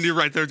 17 No, years. you're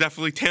right. They're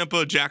definitely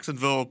Tampa,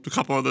 Jacksonville. A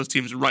couple of those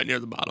teams are right near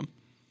the bottom.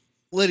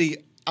 Liddy,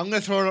 I'm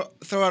gonna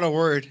throw out a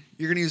word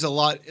you're gonna use a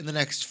lot in the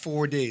next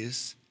 4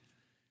 days.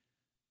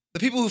 The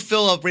people who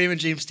fill up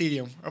Raymond James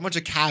Stadium are a bunch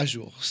of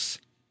casuals.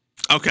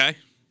 Okay.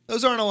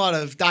 Those aren't a lot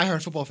of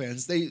diehard football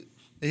fans. They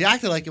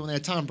acted like it when they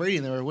had Tom Brady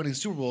and they were winning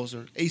Super Bowls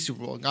or a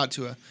Super Bowl and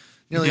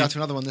nearly got to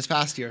another one this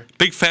past year.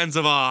 Big fans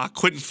of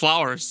Quentin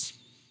Flowers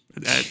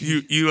at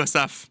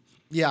USF.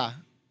 Yeah,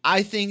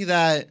 I think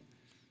that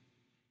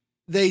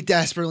they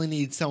desperately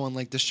need someone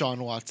like Deshaun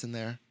Watson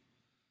there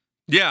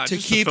Yeah, to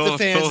just keep fill- the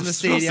fans fill- in the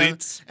fill stadium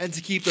seats. and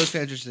to keep those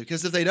fans interested.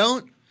 Because if they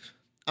don't,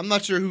 I'm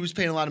not sure who's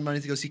paying a lot of money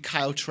to go see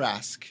Kyle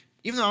Trask.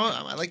 Even though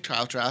I like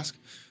Kyle Trask.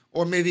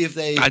 Or maybe if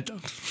they I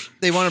don't.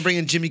 want to bring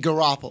in Jimmy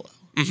Garoppolo.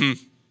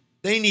 Mm-hmm.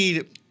 They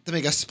need to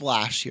make a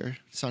splash here,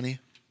 Sonny.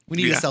 We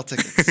need to sell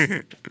tickets.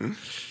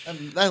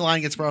 That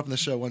line gets brought up in the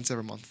show once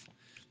every month.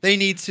 They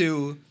need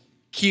to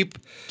keep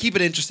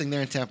it interesting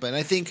there in Tampa, and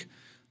I think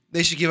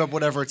they should give up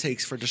whatever it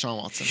takes for Deshaun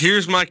Watson.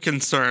 Here's my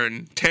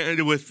concern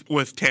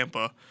with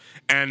Tampa,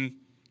 and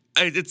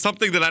it's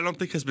something that I don't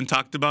think has been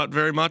talked about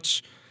very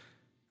much,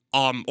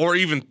 or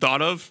even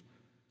thought of.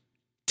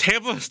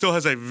 Tampa still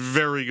has a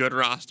very good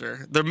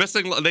roster. They're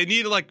missing. They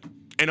need like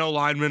an O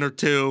lineman or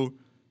two,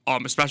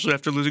 especially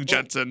after losing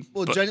Jensen.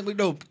 Well,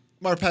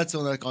 Marpet's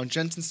only gone.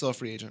 Jensen's still a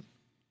free agent.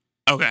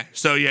 Okay,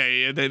 so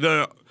yeah,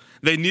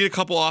 they need a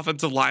couple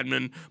offensive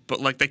linemen,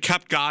 but like they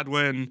kept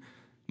Godwin,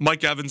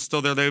 Mike Evans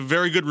still there. They have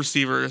very good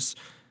receivers.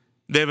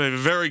 They have a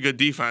very good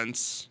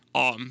defense.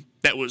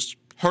 That was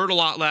hurt a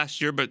lot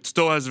last year, but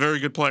still has very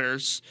good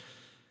players.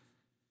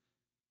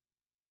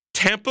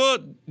 Tampa,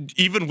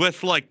 even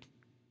with like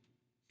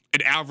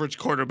an average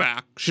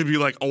quarterback, should be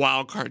like a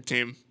wild card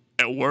team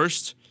at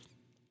worst.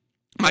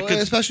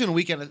 Especially on a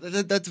weekend,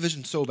 that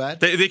division's so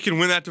bad. They can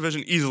win that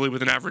division easily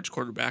with an average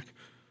quarterback.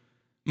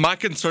 My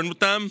concern with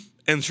them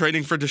and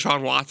trading for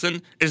Deshaun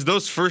Watson is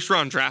those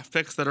first-round draft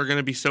picks that are going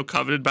to be so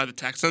coveted by the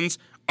Texans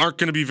aren't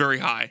going to be very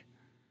high.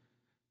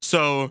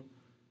 So,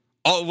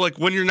 like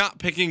when you're not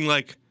picking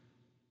like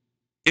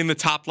in the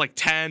top like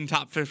 10,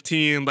 top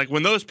 15, like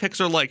when those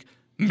picks are like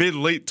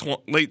late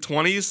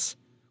 20s,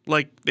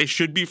 like they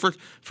should be for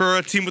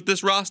a team with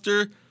this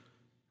roster,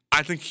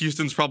 I think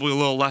Houston's probably a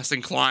little less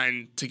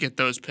inclined to get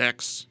those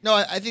picks. No,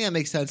 I think that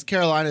makes sense.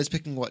 Carolina is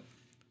picking what,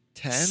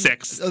 10?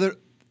 6. Oh,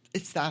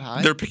 it's that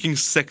high? They're picking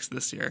 6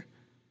 this year.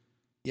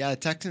 Yeah, the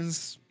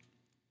Texans,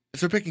 if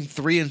they're picking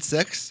 3 and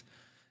 6,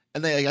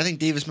 and I think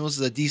Davis Mills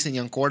is a decent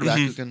young quarterback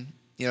who can,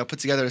 put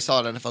together a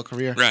solid NFL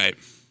career. Right.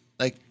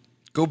 Like,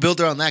 go build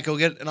around that. Go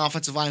get an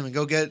offensive lineman.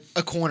 Go get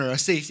a corner, a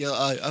safety.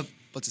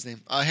 What's his name?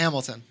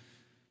 Hamilton.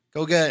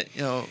 Go get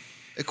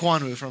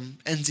Ekwonu from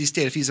NC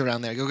State if he's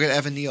around there. Go get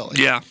Evan Neal.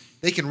 Like,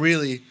 they can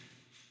really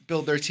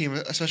build their team,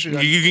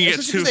 especially. You can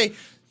get two.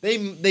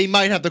 They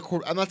might have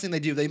the I'm not saying they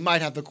do. They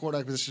might have the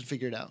quarterback position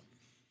figured out,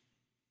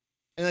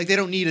 and like they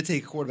don't need to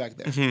take a quarterback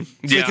there. So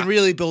they can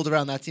really build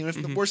around that team. If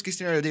the worst case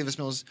scenario, Davis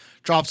Mills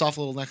drops off a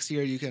little next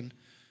year, you can,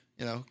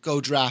 go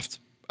draft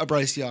a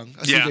Bryce Young,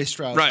 a CJ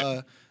Stroud, right.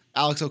 not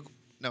Alex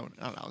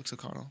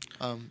O'Connell,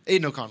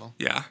 Aiden O'Connell.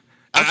 Yeah,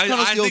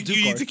 I think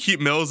you need to keep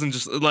Mills and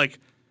just like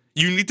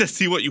you need to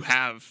see what you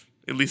have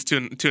at least to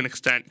an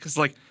extent because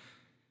like.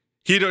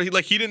 He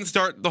didn't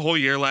start the whole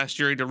year last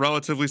year. He had a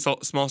relatively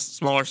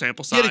smaller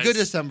sample size. He had a good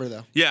December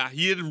though. Yeah,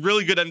 he had a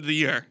really good end of the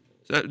year.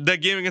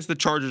 That game against the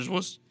Chargers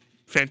was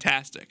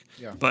fantastic.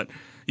 Yeah. But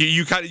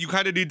you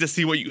kind of need to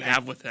see what you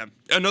have with him.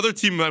 Another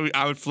team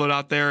I would float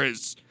out there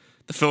is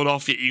the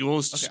Philadelphia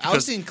Eagles. Okay, I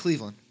was seeing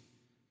Cleveland.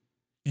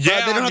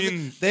 Yeah,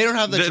 they don't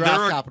have the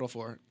draft capital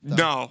for it. Though.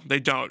 No, they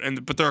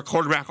don't. But they're a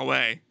quarterback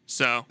away.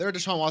 So they're a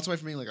Deshaun Watson away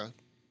from being like a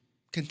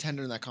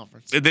contender in that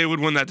conference. They would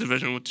win that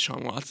division with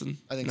Deshaun Watson.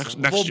 I think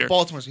next year.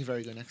 Baltimore's gonna be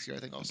very good next year. I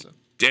think also.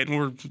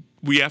 And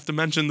we have to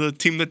mention the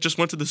team that just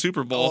went to the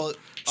Super Bowl.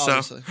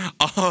 Obviously.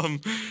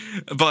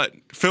 But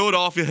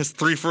Philadelphia has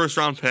 3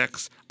 first-round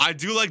picks. I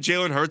do like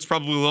Jalen Hurts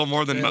probably a little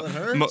more than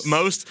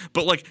most.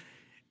 But like,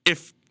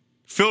 if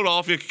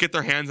Philadelphia could get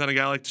their hands on a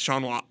guy like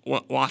Deshaun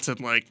Watson,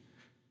 like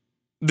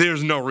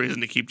there's no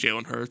reason to keep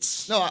Jalen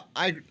Hurts. No,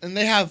 and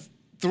they have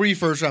 3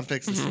 first-round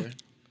picks this year.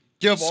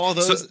 Give up all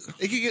those.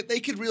 They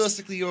could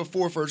realistically give up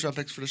 4 first-round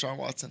picks for Deshaun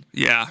Watson.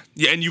 Yeah,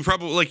 and you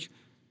probably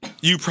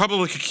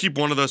could keep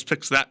one of those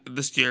picks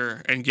this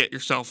year and get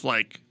yourself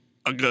like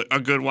a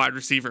good wide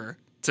receiver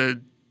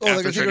to. Oh,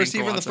 they're gonna take a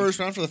receiver in the first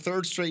round for the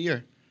 3rd straight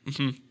year.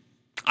 Mm-hmm.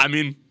 I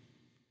mean,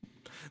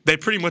 they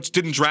pretty much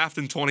didn't draft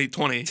in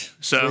 2020.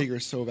 So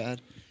Rager's so bad.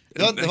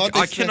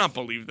 I cannot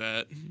believe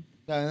that.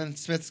 Yeah, and then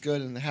Smith's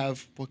good, and they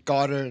have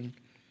Goddard and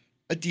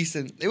a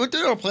decent. They went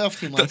through a playoff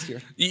team last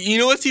year. You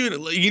know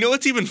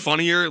what's even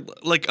funnier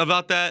like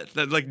about that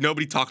like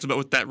nobody talks about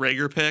with that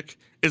Rager pick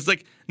is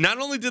like not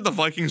only did the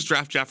Vikings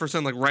draft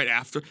Jefferson like right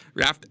after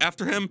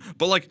him,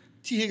 but like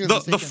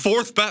the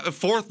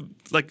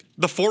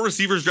four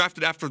receivers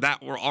drafted after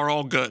that are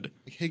all good.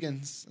 Like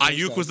Higgins.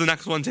 Ayuk was the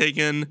next one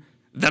taken.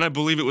 Then I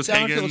believe it was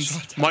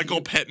Higgins,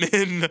 Michael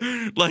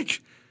Pittman.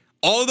 Like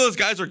all of those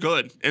guys are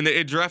good, and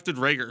they drafted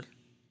Rager.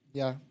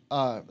 Yeah,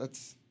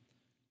 that's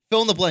fill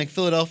in the blank.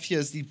 Philadelphia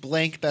is the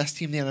blank best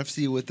team in the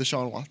NFC with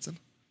Deshaun Watson.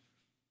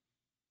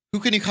 Who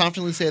can you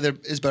confidently say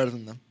is better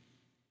than them?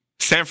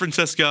 San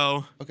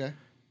Francisco. Okay.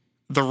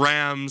 The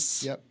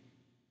Rams. Yep.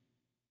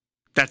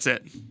 That's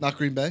it. Not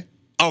Green Bay?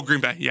 Oh,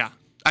 Green Bay, yeah.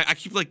 I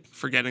keep like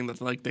forgetting that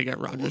like they get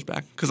Rodgers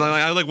back because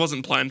I like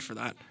wasn't planned for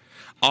that.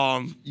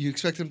 You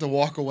expect him to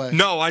walk away?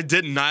 No, I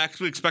didn't. I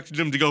actually expected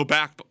him to go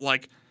back, but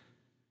like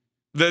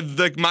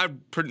my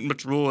pretty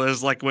much rule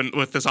is like when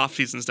with this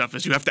offseason stuff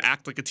is you have to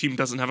act like a team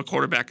doesn't have a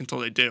quarterback until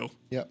they do.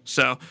 Yeah.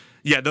 So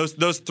yeah, those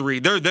 3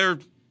 they're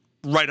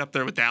right up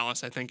there with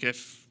Dallas. I think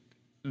if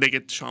they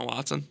get Deshaun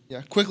Watson.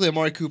 Yeah. Quickly,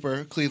 Amari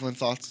Cooper, Cleveland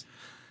thoughts.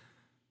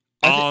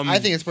 I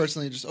think it's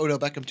personally just Odell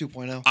Beckham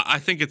 2.0. I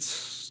think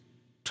it's.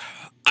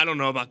 I don't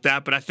know about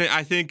that, but I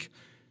think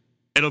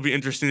it'll be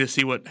interesting to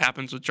see what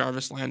happens with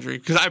Jarvis Landry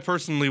because I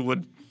personally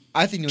would.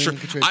 I think New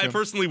England could trade him. I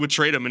personally would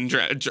trade him and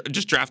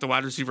just draft a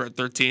wide receiver at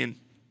 13.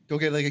 Go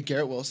get like a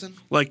Garrett Wilson.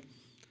 Like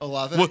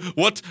Olave.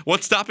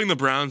 What's stopping the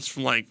Browns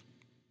from like,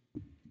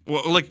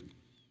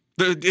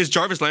 is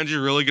Jarvis Landry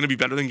really going to be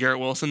better than Garrett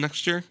Wilson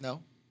next year?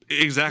 No.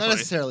 Exactly. Not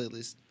necessarily, at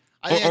least.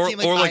 Or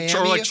like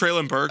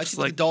Treylon Burks. I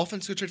think the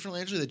Dolphins could trade for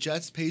Landry, the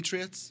Jets,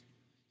 Patriots,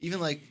 even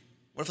like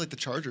what if like the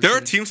Chargers? There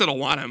are teams that'll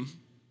want him.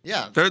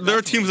 Yeah. There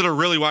are teams that are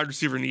really wide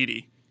receiver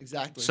needy.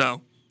 Exactly.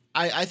 So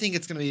I think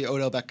it's going to be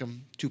Odell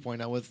Beckham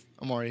 2.0 with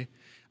Amari.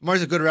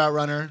 Amari's a good route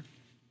runner,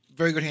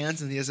 very good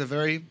hands, and he has a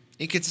very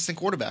inconsistent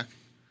quarterback.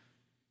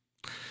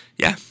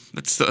 Yeah,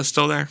 that's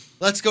still there.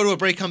 Let's go to a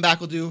break. Come back.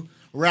 We'll do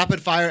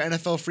rapid fire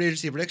NFL free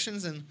agency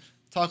predictions and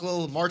talk a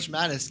little March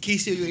Madness.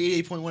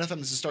 KCOU 88.1 FM.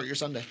 This is Start Your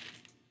Sunday.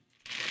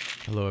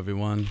 Hello,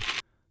 everyone.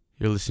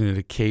 You're listening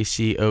to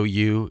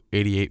KCOU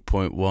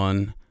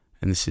 88.1,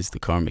 and this is the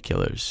Karma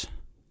Killers.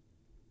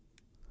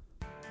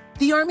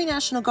 The Army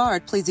National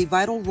Guard plays a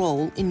vital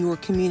role in your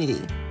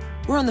community.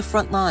 We're on the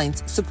front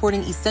lines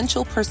supporting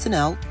essential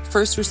personnel,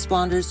 first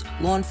responders,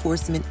 law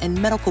enforcement, and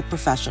medical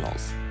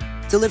professionals,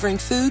 delivering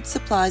food,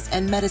 supplies,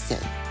 and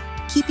medicine,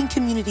 keeping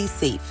communities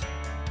safe,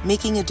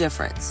 making a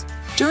difference.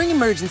 During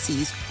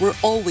emergencies, we're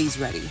always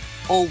ready,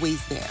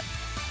 always there.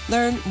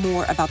 Learn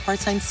more about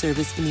part-time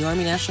service in the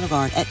Army National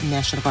Guard at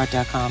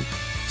NationalGuard.com.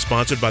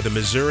 Sponsored by the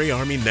Missouri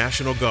Army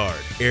National Guard.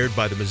 Aired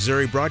by the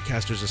Missouri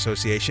Broadcasters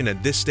Association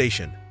at this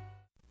station.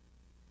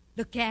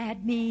 Look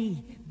at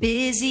me,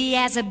 busy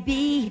as a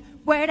bee.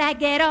 Where'd I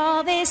get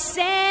all this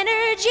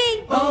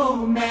energy?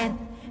 Oh, man,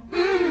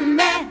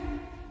 man.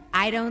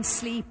 I don't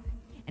sleep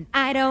and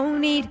I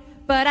don't eat,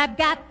 but I've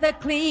got the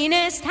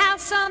cleanest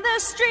house on the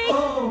street.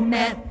 Oh,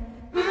 man,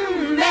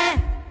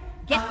 man.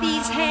 Get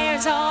these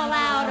hairs all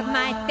out of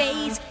my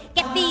face.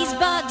 Get these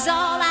bugs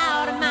all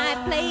out of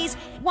my place.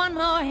 One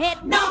more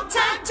hit, no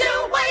time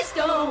to waste.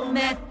 Oh,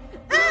 meth,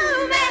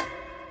 ooh, meth.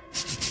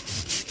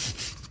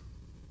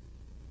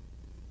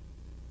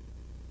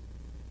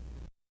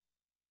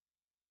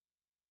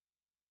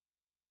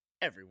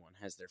 Everyone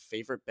has their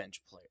favorite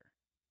bench player.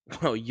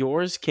 Well,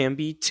 yours can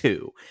be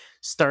too.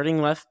 Starting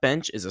Left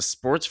Bench is a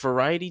sports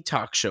variety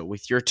talk show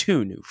with your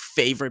 2 new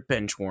favorite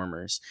bench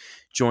warmers.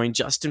 Join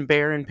Justin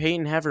Bear and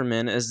Peyton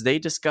Heverman as they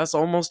discuss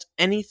almost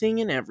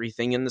anything and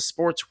everything in the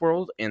sports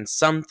world and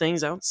some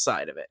things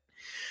outside of it.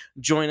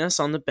 Join us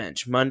on the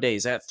bench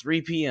Mondays at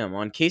 3 p.m.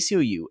 on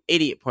KCOU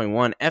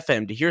 88.1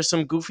 FM to hear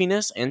some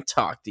goofiness and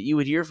talk that you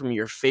would hear from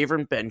your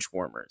favorite bench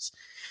warmers.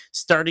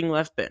 Starting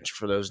Left Bench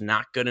for those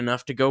not good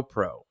enough to go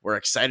pro. We're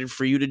excited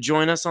for you to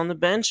join us on the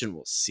bench, and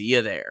we'll see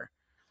you there.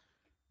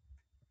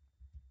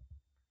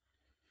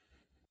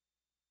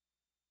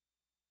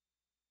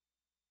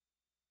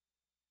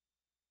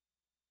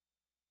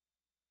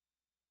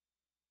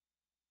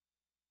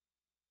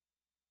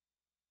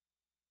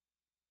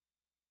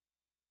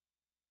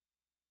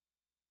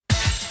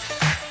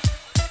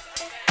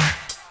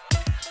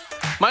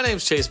 My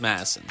name's Chase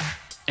Madison.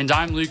 And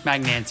I'm Luke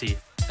Magnanti.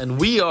 And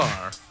we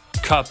are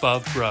Cup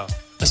of Bro,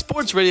 a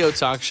sports radio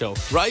talk show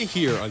right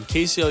here on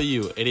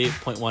KCOU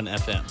 88.1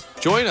 FM.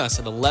 Join us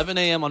at 11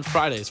 a.m. on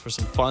Fridays for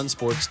some fun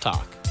sports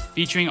talk.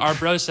 featuring our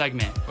bro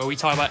segment, where we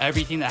talk about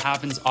everything that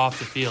happens off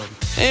the field.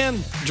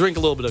 And drink a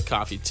little bit of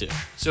coffee too.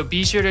 So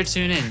be sure to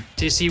tune in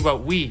to see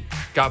what we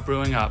got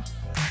brewing up.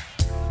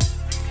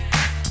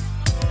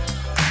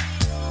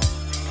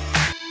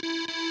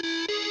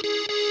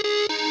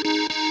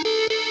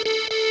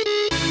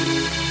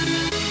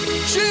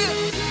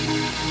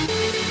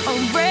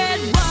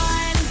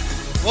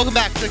 Welcome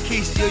back to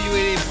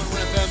KCOU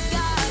 88.1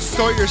 FM.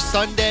 Start your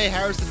Sunday.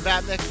 Harrison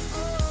Vatnik,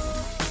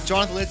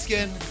 Jonathan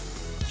Litzkin.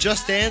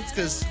 Just dance,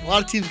 because a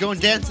lot of teams going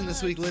dancing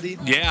this week, Liddy.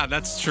 Yeah,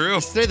 that's true.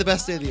 Is today the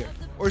best day of the year?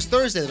 Or is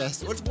Thursday the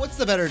best? What's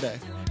the better day?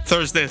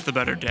 Thursday is the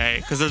better day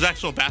because there's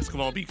actual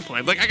basketball being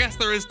played. Like, I guess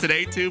there is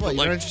today too. What, but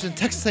you're like, interested in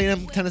Texas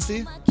A&M,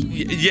 Tennessee?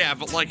 Yeah,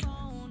 but like,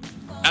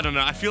 I don't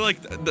know. I feel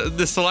like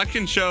the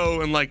selection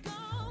show and like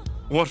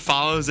what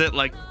follows it,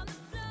 like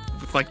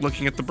with like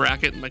looking at the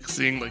bracket and like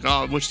seeing like,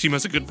 oh, which team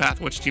has a good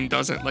path, which team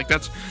doesn't. Like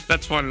that's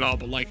fun and all,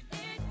 but like,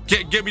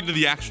 get me to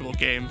the actual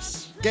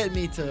games. Get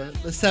me to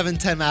the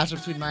 7-10 matchup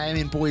between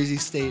Miami and Boise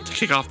State.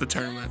 Kick off the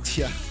tournament.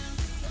 Yeah.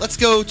 Let's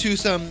go to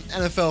some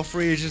NFL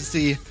free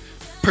agency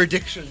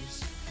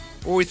predictions,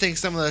 where we think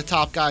some of the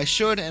top guys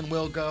should and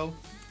will go.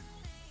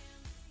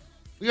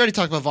 We already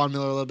talked about Von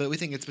Miller a little bit. We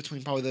think it's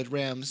between probably the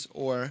Rams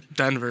or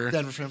Denver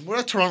for him. What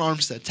about Teron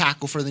Armstead,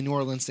 tackle for the New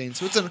Orleans Saints?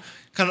 So it's a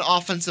kind of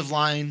offensive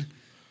line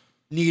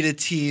needed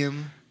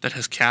team that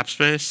has cap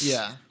space.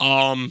 Yeah.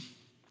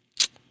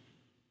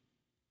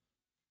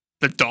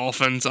 The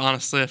Dolphins,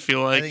 honestly, I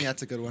feel like. I think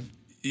that's a good one.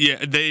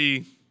 Yeah,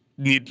 they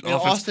need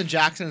Austin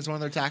Jackson is one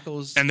of their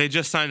tackles. And they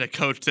just signed a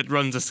coach that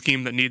runs a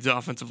scheme that needs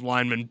offensive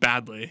linemen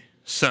badly.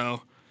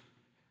 So,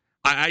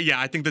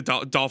 I think the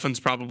Dolphins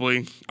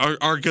probably are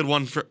a good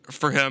one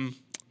for him.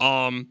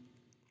 The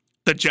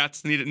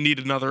Jets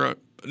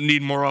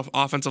need more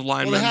offensive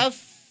linemen. Well, they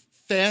have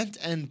Fant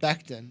and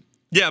Becton.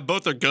 Yeah,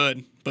 both are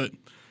good, but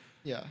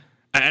yeah.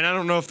 And I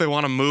don't know if they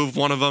want to move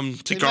one of them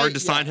to guard to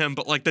sign him,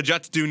 but like the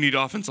Jets do need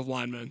offensive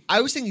linemen. I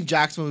was thinking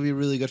Jackson would be a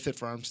really good fit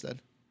for Armstead.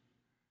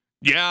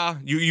 Yeah,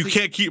 you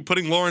can't keep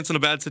putting Lawrence in a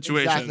bad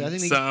situation. Exactly. I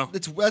think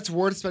that's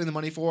worth spending the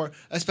money for,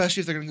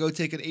 especially if they're going to go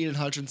take an Aiden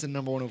Hutchinson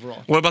 #1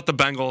 overall. What about the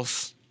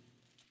Bengals?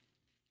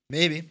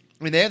 Maybe.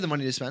 I mean, they have the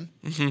money to spend.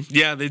 Mm-hmm.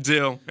 Yeah, they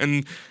do.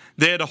 And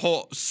they had a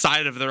whole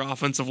side of their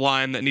offensive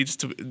line that needs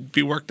to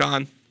be worked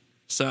on.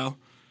 So,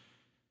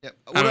 yep.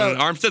 I don't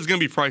know. Armstead's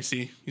going to be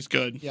pricey. He's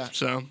good. Yeah.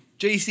 So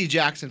J.C.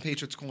 Jackson,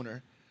 Patriots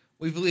corner.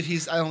 We believe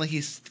I don't think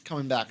he's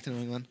coming back to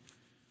New England.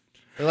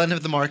 They're letting him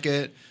hit the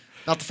market.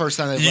 Not the first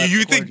time they've let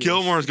You think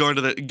Gilmore is going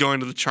to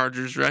the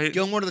Chargers, right?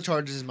 Gilmore to the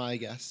Chargers is my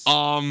guess.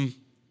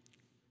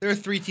 There are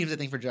 3 teams I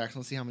think for Jackson.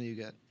 Let's see how many you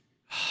get.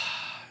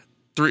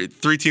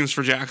 Three teams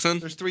for Jackson.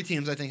 There's 3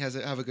 teams I think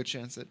have a good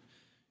chance at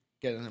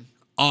getting him.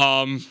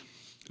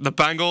 The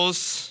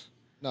Bengals.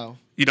 No.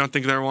 You don't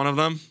think they're one of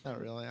them? Not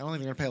really. I don't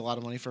think they're gonna pay a lot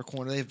of money for a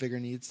corner. They have bigger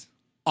needs.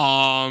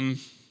 Trying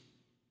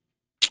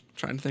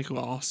to think who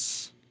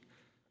else.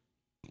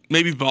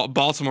 Maybe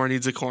Baltimore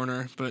needs a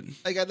corner, but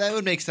like that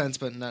would make sense,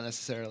 but not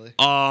necessarily.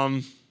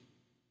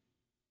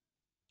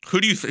 Who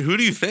do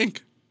you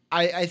think?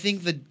 I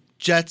think the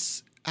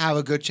Jets have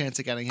a good chance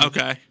at getting him.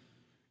 Okay.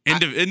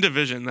 In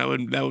division, that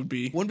would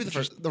be. Wouldn't be the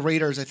first. The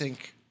Raiders, I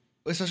think,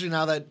 especially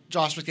now that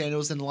Josh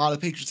McDaniels and a lot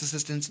of Patriots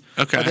assistants.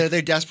 Okay.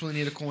 They desperately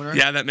need a corner.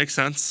 Yeah, that makes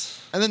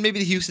sense. And then maybe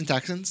the Houston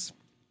Texans.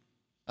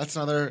 That's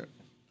another.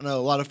 I know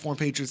a lot of former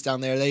Patriots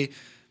down there.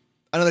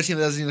 Another team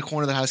that doesn't need a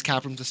corner that has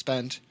cap room to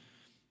spend.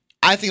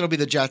 I think it'll be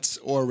the Jets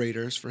or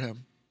Raiders for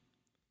him.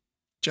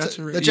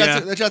 The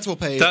Jets will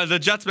pay. The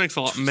Jets make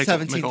a lot of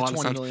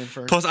sense. Million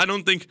for. Plus, I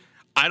don't think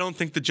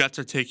the Jets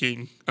are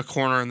taking a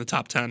corner in the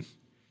top 10.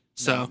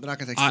 So no, they're not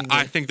going to take.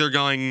 I think they're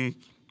going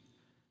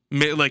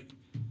like.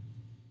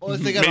 Well,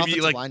 if they got maybe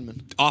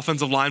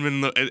offensive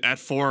lineman at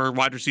 4,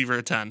 wide receiver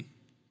at 10.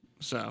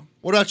 So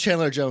what about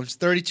Chandler Jones?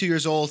 32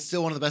 years old,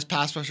 still one of the best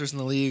pass rushers in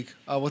the league.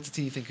 What's the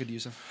team you think could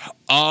use him?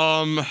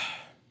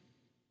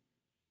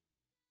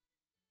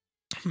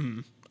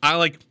 I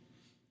like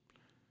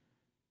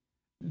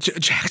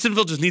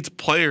Jacksonville just needs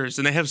players,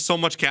 and they have so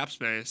much cap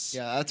space.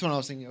 Yeah, that's what I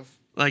was thinking of.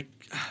 Like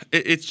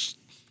it's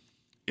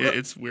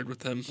weird with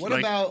them. What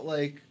about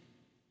like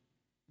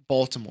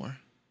Baltimore?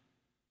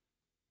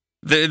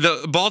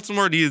 The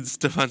Baltimore needs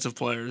defensive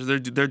players. Their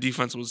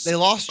defense was. They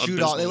lost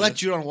Judon. They let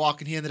Judon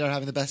walk, and he ended up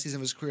having the best season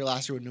of his career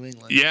last year with New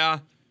England. Yeah,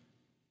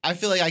 I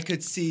feel like I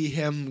could see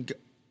him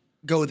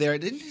go there.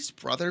 Didn't his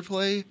brother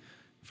play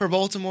for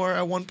Baltimore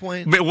at one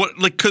point? But what,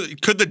 like,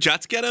 could the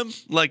Jets get him?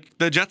 Like,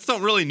 the Jets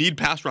don't really need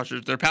pass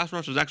rushers. Their pass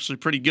rush is actually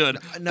pretty good.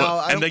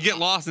 And they get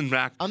Lawson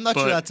back. I'm not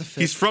sure that's a fit.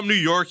 He's from New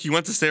York. He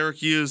went to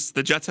Syracuse.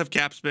 The Jets have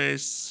cap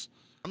space.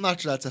 I'm not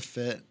sure that's a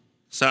fit.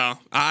 So,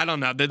 I don't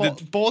know.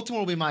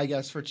 Baltimore will be my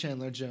guess for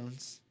Chandler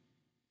Jones.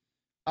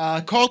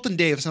 Carlton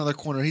Davis, another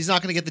corner. He's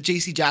not going to get the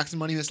J.C. Jackson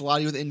money. He missed a lot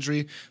of year with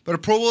injury. But a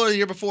Pro Bowler the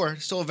year before.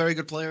 Still a very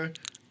good player.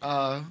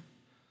 I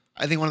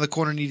think one of the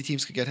corner needy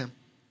teams could get him.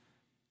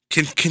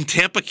 Can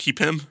Tampa keep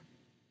him?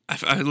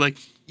 I like.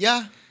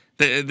 Yeah.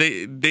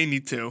 They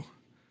need to.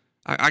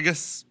 I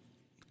guess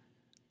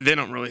they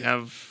don't really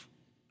have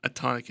a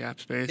ton of cap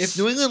space. If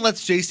New England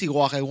lets JC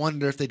walk, I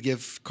wonder if they'd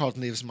give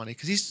Carlton Davis money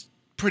because he's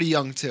pretty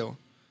young too.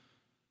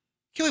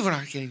 Can't believe we're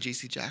not getting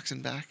JC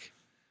Jackson back.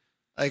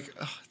 Like,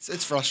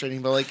 it's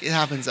frustrating, but like it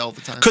happens all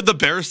the time. Could the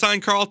Bears sign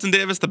Carlton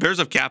Davis? The Bears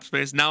have cap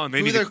space now, and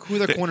maybe who are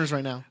their corners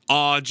right now?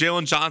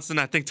 Jalen Johnson.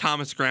 I think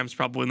Thomas Graham's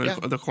probably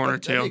in the corner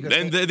too.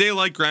 And they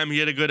like Graham. He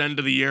had a good end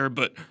of the year,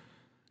 but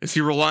is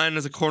he relying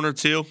as a corner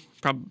too?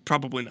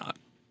 Probably not.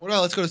 What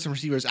about, let's go to some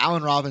receivers.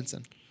 Allen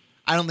Robinson.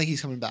 I don't think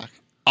he's coming back.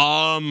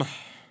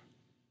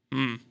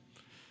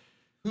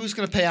 Who's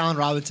going to pay Allen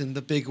Robinson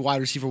the big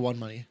wide receiver one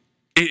money?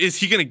 Is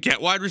he going to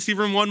get wide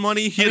receiver one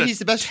money? He's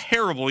the best.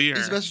 Terrible year.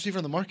 He's the best receiver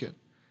in the market.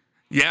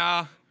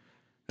 Yeah,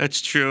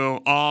 that's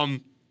true.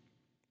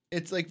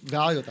 It's like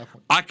value at that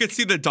point. I could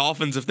see the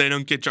Dolphins if they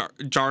don't get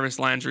Jarvis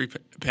Landry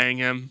paying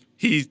him.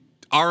 He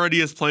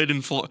already has played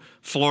in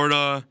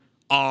Florida.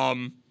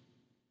 The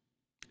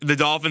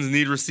Dolphins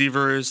need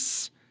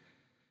receivers.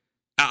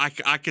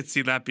 I could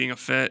see that being a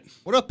fit.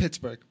 What about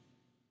Pittsburgh?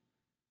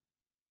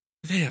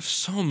 They have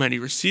so many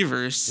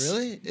receivers.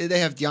 Really? They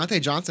have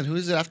Deontay Johnson. Who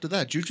is it after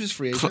that? Juju's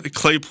free agent.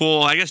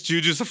 Claypool. I guess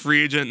Juju's a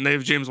free agent, and they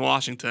have James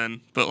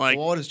Washington. But like,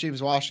 well, what has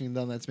James Washington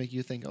done that's making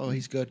you think, oh,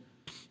 he's good?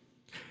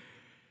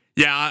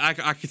 Yeah,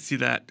 I could see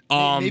that.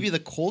 Maybe the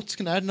Colts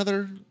can add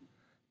another.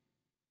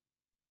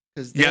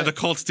 The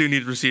Colts do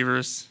need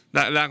receivers.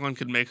 That one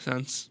could make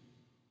sense.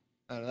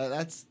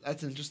 That's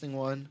an interesting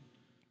one.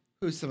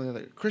 Who's some of the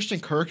other? Christian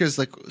Kirk is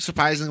like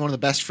surprisingly one of the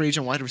best free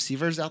agent wide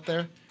receivers out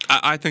there.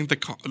 I think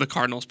the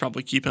Cardinals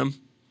probably keep him.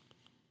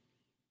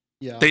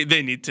 Yeah,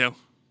 they need to.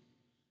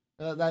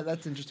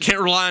 That's interesting. Can't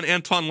rely on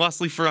Antoine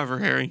Wesley forever,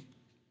 Harry.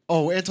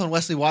 Oh, Antoine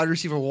Wesley, wide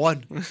receiver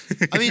one.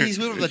 I mean, he's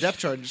moving up the depth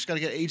chart. Just got to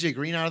get AJ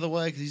Green out of the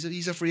way because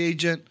he's a free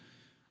agent.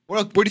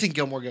 Where do you think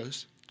Gilmore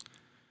goes?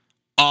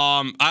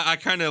 I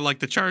kind of like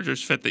the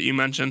Chargers fit that you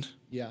mentioned.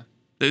 Yeah,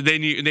 they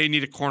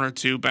need a corner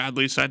too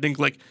badly. So I think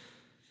like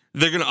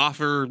they're gonna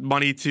offer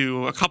money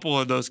to a couple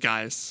of those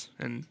guys,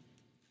 and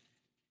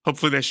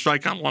hopefully they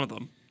strike on one of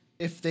them.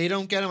 If they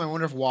don't get him, I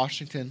wonder if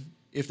Washington,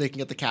 if they can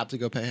get the cap to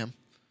go pay him,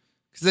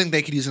 because then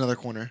they could use another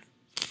corner.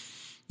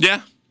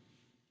 Yeah.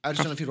 I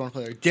just don't know if he'd want to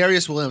play there.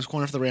 Darius Williams,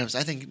 corner for the Rams.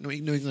 I think New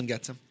England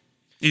gets him.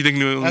 You think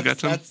New England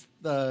gets him? That's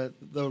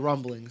the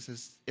rumblings.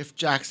 Is if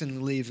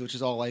Jackson leaves, which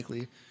is all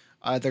likely,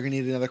 they're going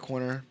to need another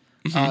corner.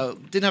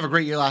 Mm-hmm. Didn't have a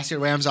great year last year.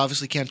 Rams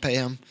obviously can't pay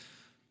him.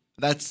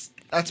 That's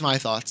my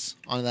thoughts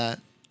on that.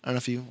 I don't know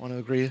if you want to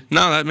agree.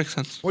 No, that makes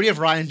sense. Where do you have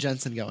Ryan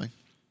Jensen going?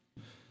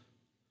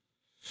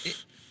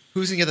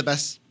 Who's going to get the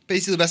best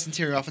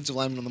interior offensive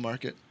lineman on the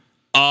market?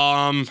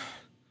 I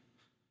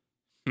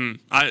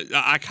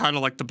kind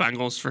of like the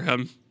Bengals for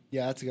him.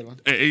 Yeah, that's a good one.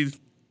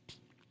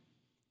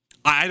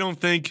 I don't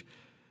think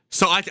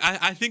so.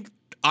 I think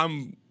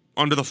I'm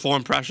under the full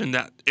impression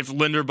that if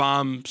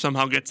Linderbaum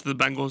somehow gets to the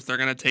Bengals, they're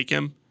gonna take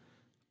him.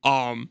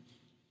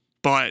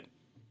 But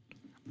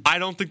I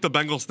don't think the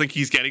Bengals think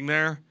he's getting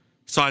there.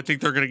 So I think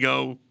they're gonna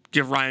go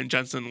give Ryan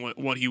Jensen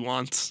what he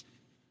wants.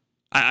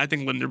 I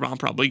think Linderbaum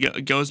probably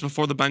goes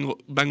before the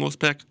Bengals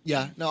pick.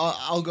 Yeah, no,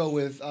 I'll go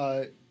with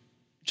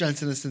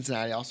Jensen in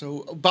Cincinnati.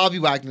 Also, Bobby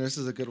Wagner. This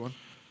is a good one.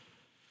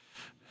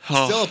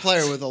 Still a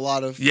player with a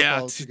lot of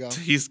football to go.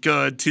 He's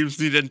good. Teams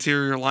need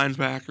interior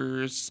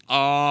linebackers.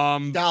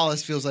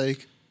 Dallas feels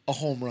like a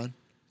home run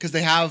because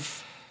they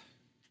have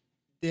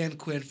Dan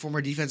Quinn,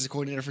 former defensive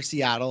coordinator for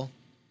Seattle,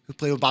 who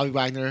played with Bobby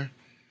Wagner.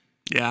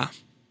 Yeah,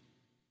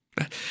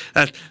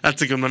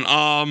 that's a good one.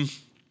 I'm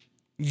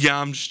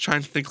just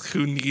trying to think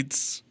who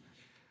needs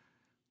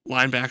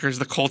linebackers.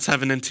 The Colts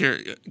have good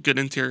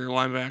interior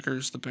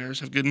linebackers. The Bears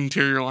have good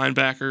interior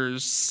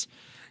linebackers.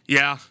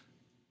 Yeah,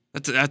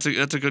 that's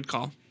a good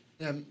call.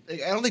 Yeah,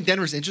 I don't think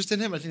Denver's interested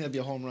in him. I think that'd be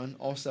a home run.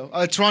 Also,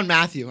 Tyrann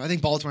Mathieu. I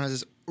think Baltimore has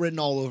this written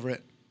all over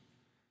it.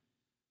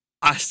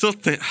 I still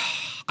think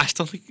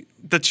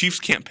the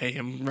Chiefs can't pay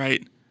him,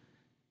 right?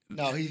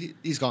 No,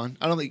 he's gone.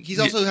 I don't think he's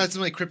also had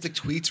some like cryptic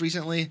tweets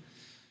recently.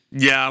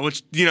 Yeah,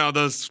 which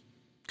those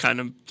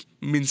kind of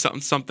mean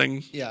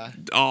something. Yeah.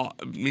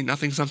 Mean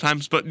nothing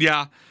sometimes, but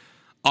yeah.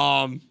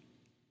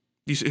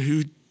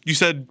 You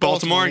said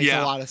Baltimore? Makes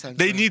yeah. a lot of sense,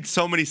 they need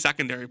so many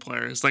secondary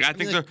players. Like I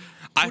think they're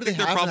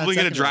probably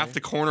going to draft a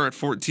corner at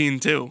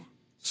 14 too.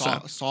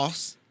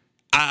 Sauce.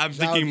 I'm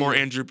thinking more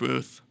Andrew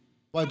Booth.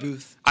 Why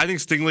Booth? I think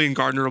Stingley and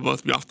Gardner will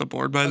both be off the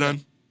board by then.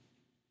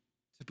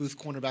 So Booth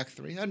cornerback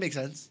 3. That'd make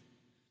sense.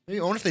 Maybe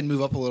I wonder if they'd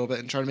move up a little bit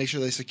and try to make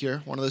sure they secure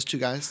one of those two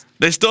guys.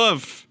 They still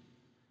have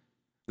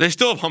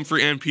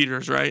Humphrey and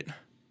Peters, right?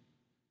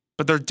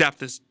 But their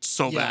depth is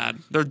so bad.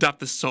 Their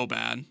depth is so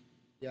bad.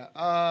 Yeah.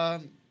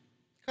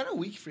 Kind of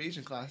weak free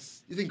agent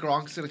class. You think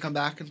Gronk's going to come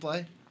back and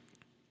play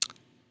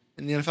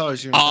in the NFL? Or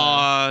is he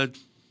I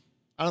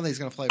don't think he's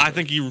going to play. I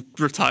think he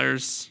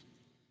retires.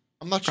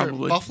 I'm not sure.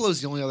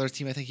 Buffalo's the only other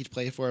team I think he'd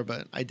play for,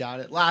 but I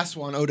doubt it. Last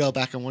one, Odell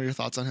Beckham. What are your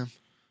thoughts on him?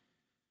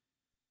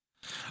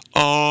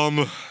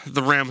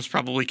 The Rams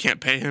probably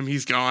can't pay him.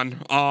 He's gone.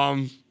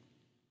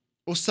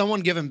 Will someone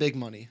give him big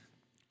money?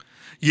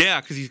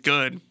 Yeah, because he's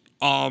good.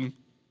 I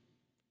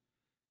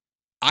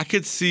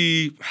could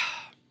see.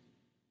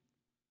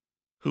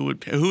 who would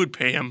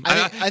pay him.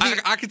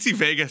 I could see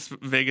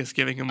Vegas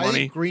giving him I money.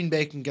 think Green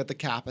Bay can get the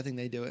cap. I think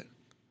they do it.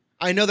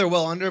 I know they're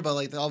well under, but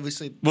like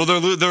obviously. Well,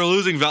 they're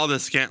losing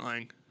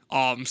Valdez-Scantling.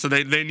 So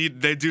they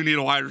do need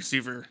a wide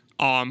receiver.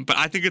 But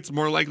I think it's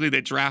more likely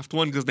they draft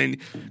one because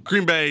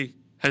Green Bay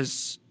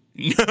has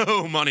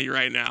no money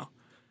right now.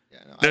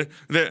 Yeah,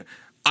 no,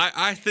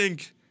 I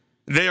think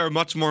they are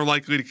much more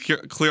likely to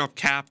clear up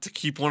cap to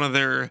keep one of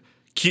their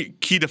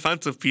key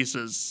defensive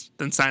pieces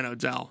than sign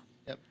Odell.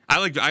 Yep.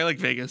 I like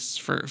Vegas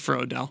for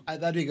Odell.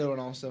 That'd be a good one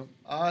also.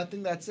 I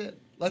think that's it.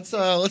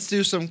 Let's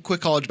do some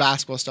quick college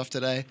basketball stuff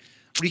today.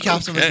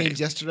 Recap some of the games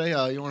yesterday.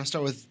 You want to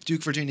start with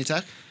Duke, Virginia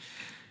Tech?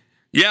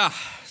 Yeah,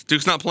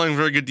 Duke's not playing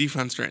very good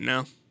defense right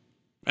now,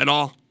 at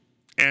all,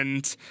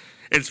 and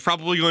it's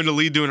probably going to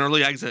lead to an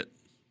early exit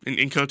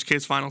in Coach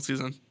K's final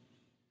season.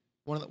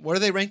 What are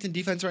they ranked in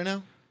defense right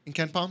now in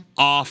KenPom?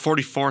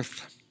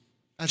 44th.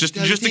 Just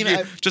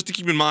to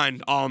keep in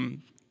mind,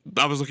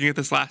 I was looking at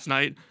this last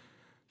night.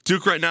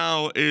 Duke right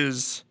now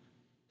is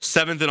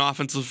 7th in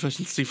offensive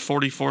efficiency,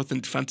 44th in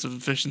defensive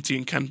efficiency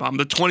in KenPom.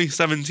 The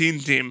 2017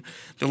 team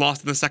that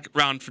lost in the second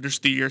round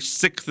finished the year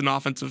 6th in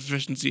offensive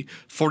efficiency,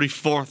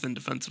 44th in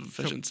defensive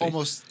efficiency. So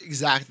almost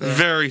exactly.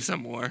 Very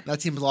similar.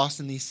 That team lost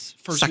in the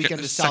first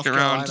weekend to South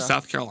Carolina. Second round to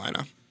South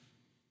Carolina.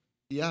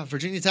 Yeah,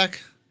 Virginia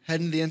Tech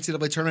heading to the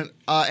NCAA tournament.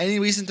 Any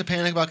reason to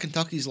panic about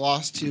Kentucky's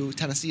loss to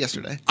Tennessee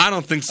yesterday? I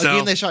don't think so.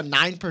 Again, they shot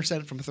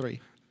 9% from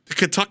 3.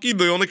 Kentucky,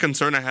 the only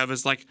concern I have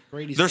is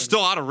Brady's they're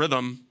still out of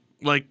rhythm.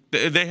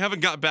 They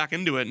haven't got back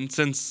into it and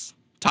since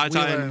Ty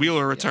and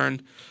Wheeler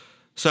returned. Yeah.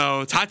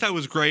 So Ty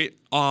was great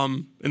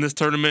in this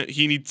tournament.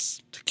 He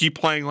needs to keep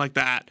playing like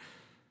that.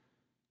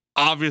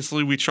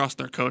 Obviously, we trust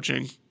their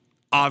coaching.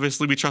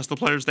 Obviously, we trust the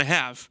players they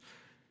have.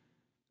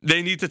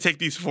 They need to take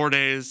these 4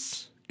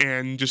 days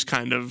and just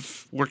kind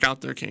of work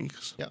out their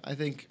kinks. Yeah, I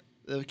think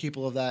they're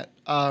capable of that.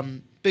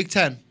 Big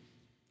Ten.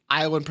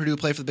 Iowa and Purdue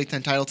play for the Big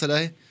Ten title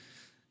today.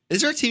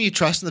 Is there a team you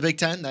trust in the Big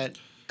Ten that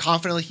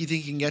confidently you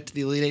think you can get to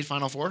the Elite Eight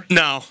Final Four?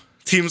 No.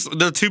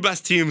 The two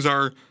best teams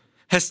are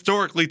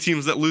historically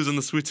teams that lose in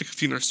the Sweet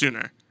 16 or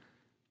sooner.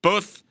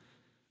 Both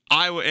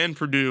Iowa and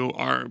Purdue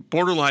are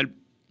borderline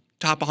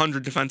top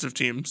 100 defensive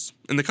teams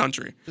in the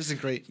country. This isn't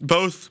great.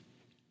 Both,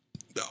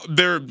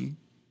 they're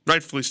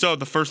rightfully so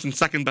the first and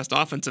second best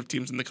offensive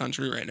teams in the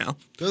country right now.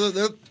 So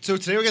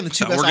today we're getting the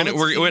two best offensive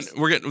teams?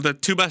 We're getting the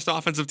two best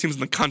offensive teams in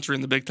the country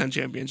in the Big Ten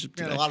championship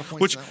today. A lot of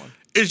points which in that one.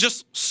 Is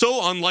just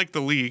so unlike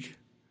the league.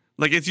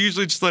 It's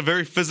usually just a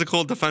very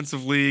physical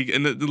defensive league,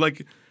 and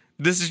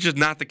this is just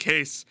not the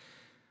case.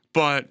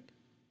 But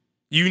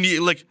you need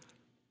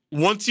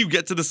once you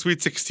get to the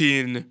Sweet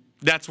 16,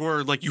 that's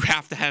where you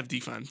have to have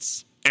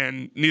defense,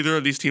 and neither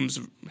of these teams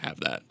have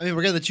that. I mean,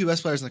 we're getting the two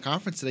best players in the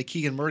conference today: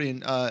 Keegan Murray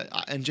and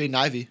Jaden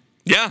Ivey.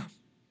 Yeah,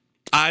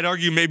 I'd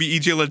argue maybe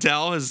EJ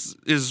Liddell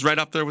is right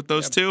up there with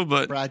those two,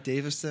 but Brad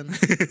Davison.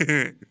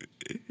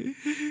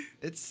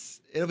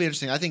 It'll be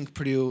interesting. I think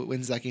Purdue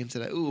wins that game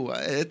today. Ooh,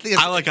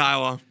 I like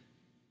Iowa.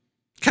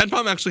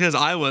 KenPom actually has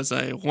Iowa as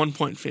a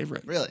 1-point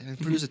favorite. Really? And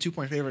Purdue's a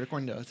 2-point favorite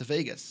according to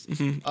Vegas.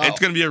 Mm-hmm. It's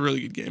going to be a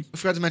really good game. I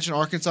forgot to mention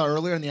Arkansas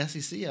earlier in the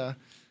SEC. I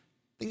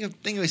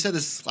think we said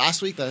this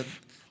last week that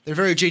they're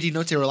very JD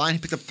Notte reliant.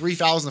 He picked up 3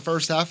 fouls in the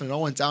first half and it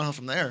all went downhill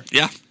from there.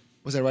 Yeah.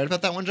 Was I right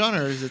about that one, John,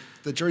 or is it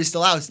the jury's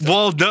still out?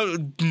 Well,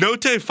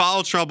 Notte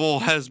foul trouble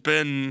has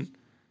been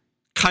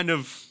kind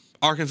of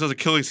Arkansas's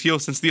Achilles heel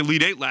since the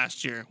Elite Eight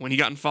last year when he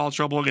got in foul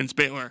trouble against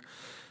Baylor.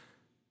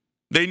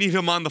 They need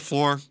him on the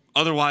floor.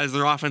 Otherwise,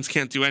 their offense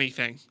can't do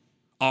anything.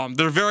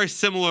 They're very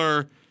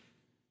similar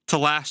to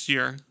last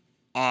year,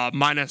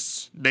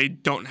 minus they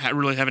don't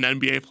really have an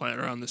NBA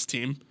player on this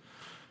team.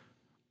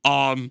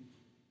 I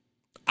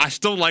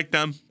still like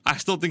them. I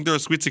still think they're a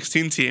Sweet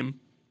 16 team.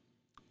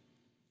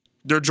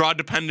 They're draw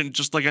dependent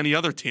just like any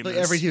other team.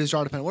 Every team is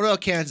draw dependent. What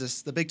about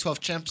Kansas, the Big 12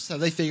 champs?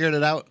 Have they figured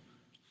it out?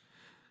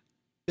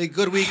 Big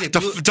good week.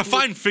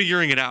 Define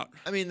figuring it out.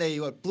 I mean, they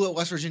blew out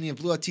West Virginia,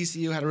 blew out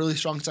TCU, had a really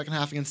strong second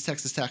half against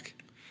Texas Tech.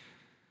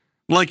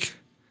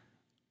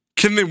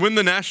 Can they win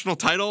the national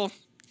title?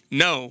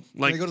 No.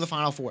 Can they go to the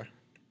Final Four?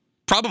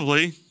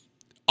 Probably.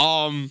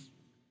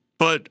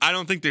 But I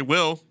don't think they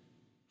will.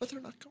 But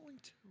they're not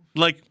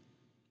going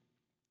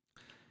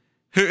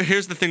to.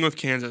 Here's the thing with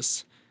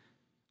Kansas.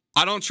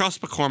 I don't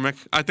trust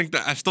McCormick.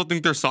 I still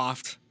think they're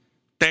soft.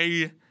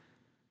 They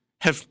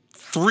have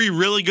 3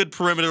 really good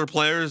perimeter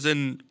players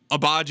in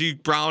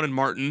Abaji, Brown, and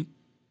Martin.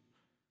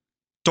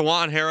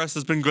 DeJuan Harris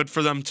has been good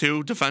for them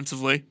too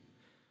defensively.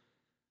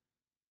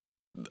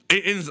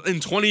 In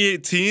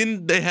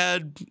 2018, they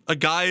had a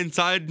guy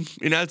inside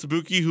in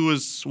Azubuike who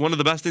was one of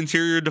the best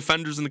interior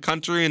defenders in the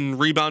country and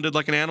rebounded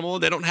like an animal.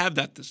 They don't have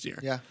that this year.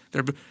 Yeah,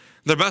 their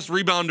best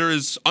rebounder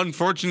is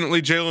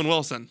unfortunately Jalen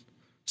Wilson.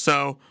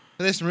 So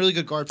they have some really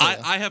good guard play.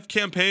 I have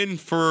campaigned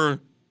for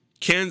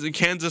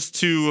Kansas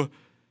to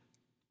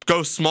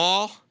go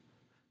small,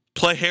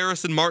 play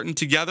Harris and Martin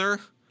together,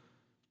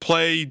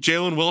 play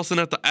Jalen Wilson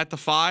at the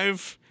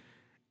 5,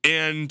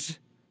 and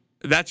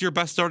that's your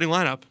best starting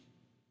lineup.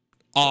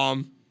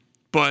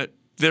 But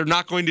They're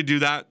not going to do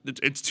that.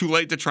 It's too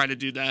late to try to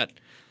do that.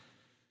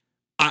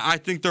 I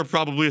think they're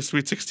probably a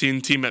Sweet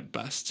 16 team at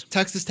best.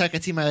 Texas Tech, a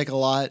team I like a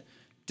lot.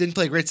 Didn't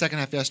play a great second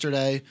half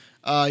yesterday.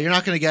 You're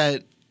not going to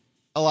get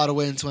a lot of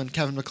wins when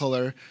Kevin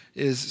McCullough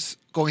is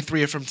going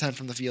 3 from 10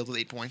 from the field with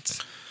 8 points.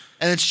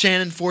 And then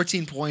Shannon,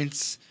 14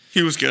 points.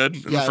 He was good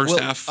in the first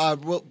half.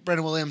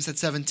 Brendan Williams had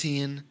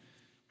 17.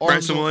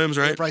 Bryson Williams,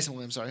 right? Bryson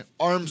Williams, sorry.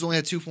 Arms only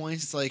had 2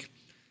 points. It's like,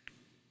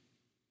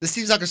 this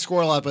team's not going to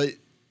score a lot, but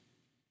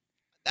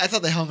I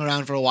thought they hung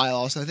around for a while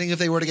also. I think if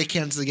they were to get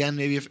Kansas again,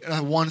 maybe if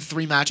a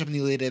 1-3 matchup in the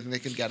Elite Eight, then they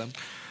could get them.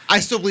 I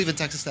still believe in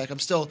Texas Tech. I'm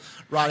still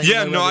riding.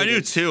 Yeah, no, I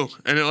do too.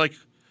 And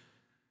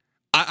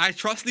I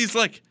trust these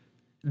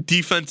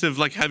defensive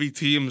heavy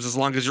teams as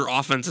long as your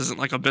offense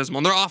isn't abysmal.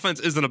 And their offense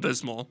isn't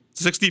abysmal.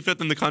 65th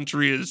in the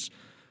country is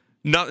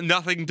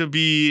nothing to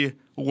be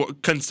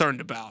concerned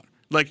about.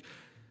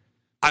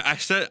 I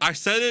said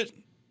it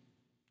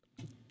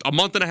a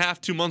month and a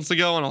half, 2 months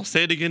ago, and I'll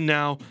say it again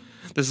now.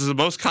 This is the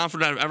most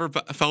confident I've ever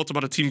felt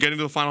about a team getting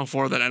to the Final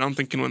Four that I don't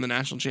think can win the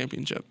national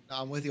championship.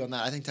 I'm with you on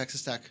that. I think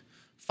Texas Tech,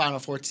 Final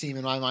Four team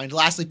in my mind.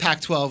 Lastly,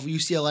 Pac-12,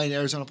 UCLA and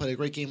Arizona played a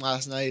great game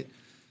last night.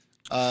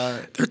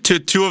 They're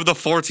two of the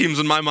 4 teams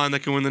in my mind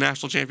that can win the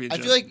national championship.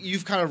 I feel like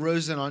you've kind of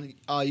risen on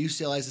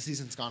UCLA as the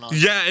season's gone on.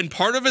 Yeah, and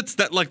part of it's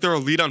that they're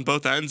elite on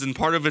both ends, and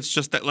part of it's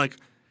just that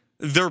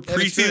their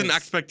preseason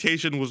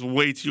expectation was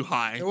way too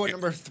high. They were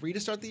number 3 to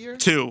start the year?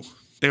 2.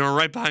 They were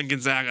right behind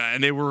Gonzaga,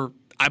 and they were,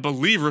 I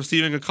believe,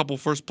 receiving a couple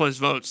first-place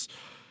votes.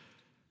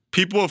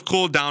 People have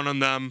cooled down on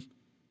them.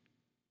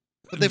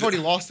 But they've already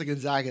lost to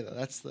Gonzaga, though.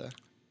 That's the...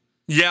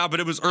 Yeah, but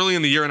it was early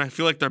in the year, and I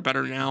feel like they're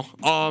better now.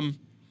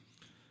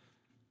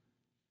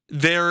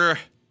 They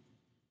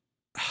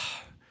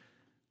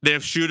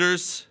have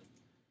shooters.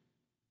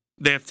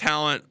 They have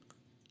talent.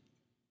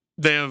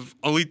 They have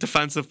elite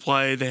defensive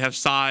play. They have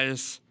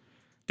size.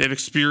 They have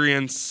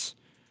experience.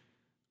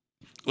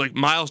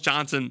 Miles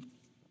Johnson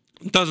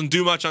doesn't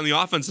do much on the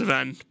offensive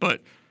end,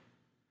 but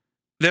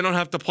they don't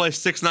have to play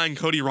 6'9"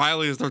 Cody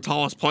Riley as their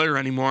tallest player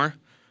anymore.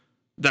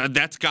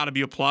 That's got to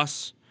be a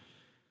plus.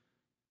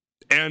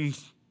 And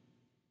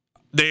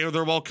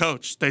they're well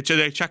coached. They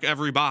check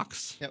every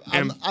box. Yeah,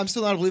 I'm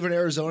still not a believer in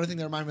Arizona. I think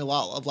they remind me a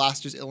lot of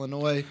last year's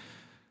Illinois.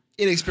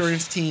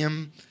 Inexperienced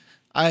team.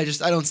 I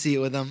don't see it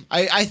with them.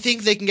 I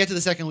think they can get to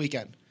the second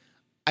weekend.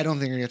 I don't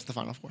think they're going to get to the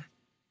Final Four.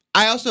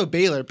 I also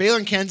Baylor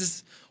and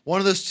Kansas, one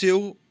of those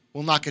two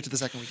will not get to the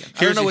second weekend.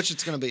 I don't know which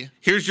it's going to be.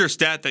 Here's your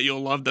stat that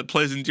you'll love that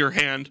plays into your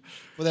hand.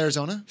 With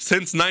Arizona?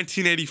 Since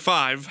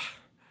 1985,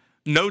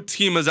 no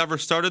team has ever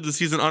started the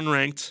season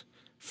unranked,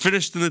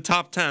 finished in the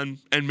top 10,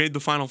 and made the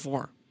Final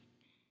Four.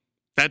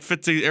 That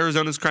fits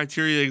Arizona's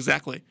criteria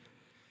exactly.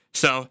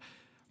 So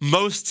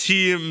most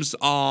teams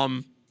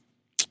in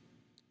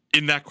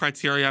that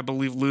criteria, I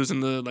believe, lose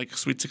in the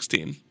Sweet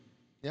 16.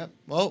 Yep.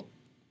 Well,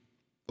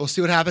 we'll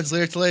see what happens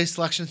later today.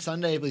 Selection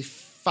Sunday, I believe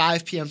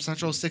 5 p.m.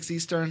 Central, 6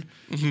 Eastern.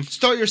 Mm-hmm.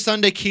 Start your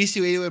Sunday,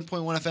 KC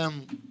 81.1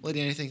 FM.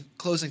 Lady, anything?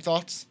 Closing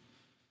thoughts?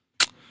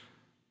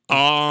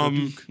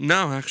 No,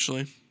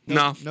 actually.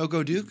 No. No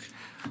go Duke?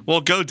 Well,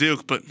 go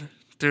Duke, but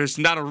there's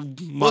not a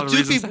lot of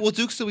reasons. Will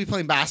Duke still be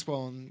playing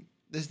basketball on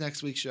this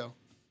next week's show?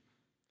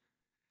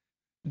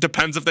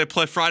 Depends if they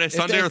play Friday,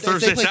 Sunday, or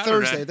Thursday,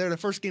 Saturday. Thursday. The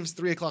first game's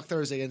 3 o'clock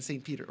Thursday against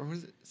St. Peter. Or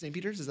is it St.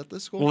 Peter's? Is that the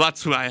school? Well,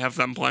 that's who I have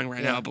them playing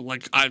right now.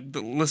 But I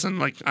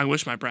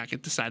wish my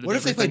bracket decided. What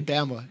if everything. they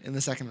played Bama in the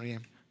second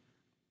game?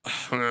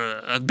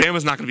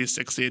 Bama's not going to be a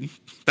 6 seed.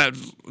 They're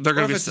going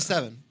to be a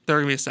 7. They're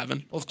going to be a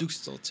 7. Well, if Duke's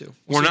still a 2.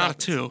 We're not a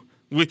 2.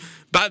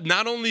 But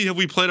not only have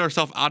we played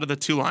ourselves out of the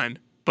 2 line,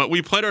 but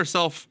we played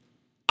ourselves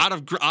out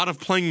of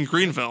playing in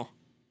Greenville.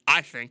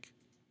 I think.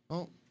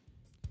 Well.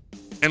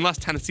 Unless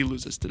Tennessee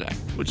loses today,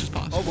 which is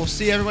possible. Oh, we'll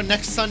see everyone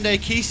next Sunday.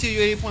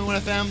 KCU 88.1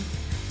 FM.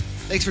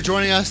 Thanks for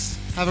joining us.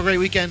 Have a great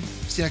weekend.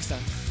 See you next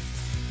time.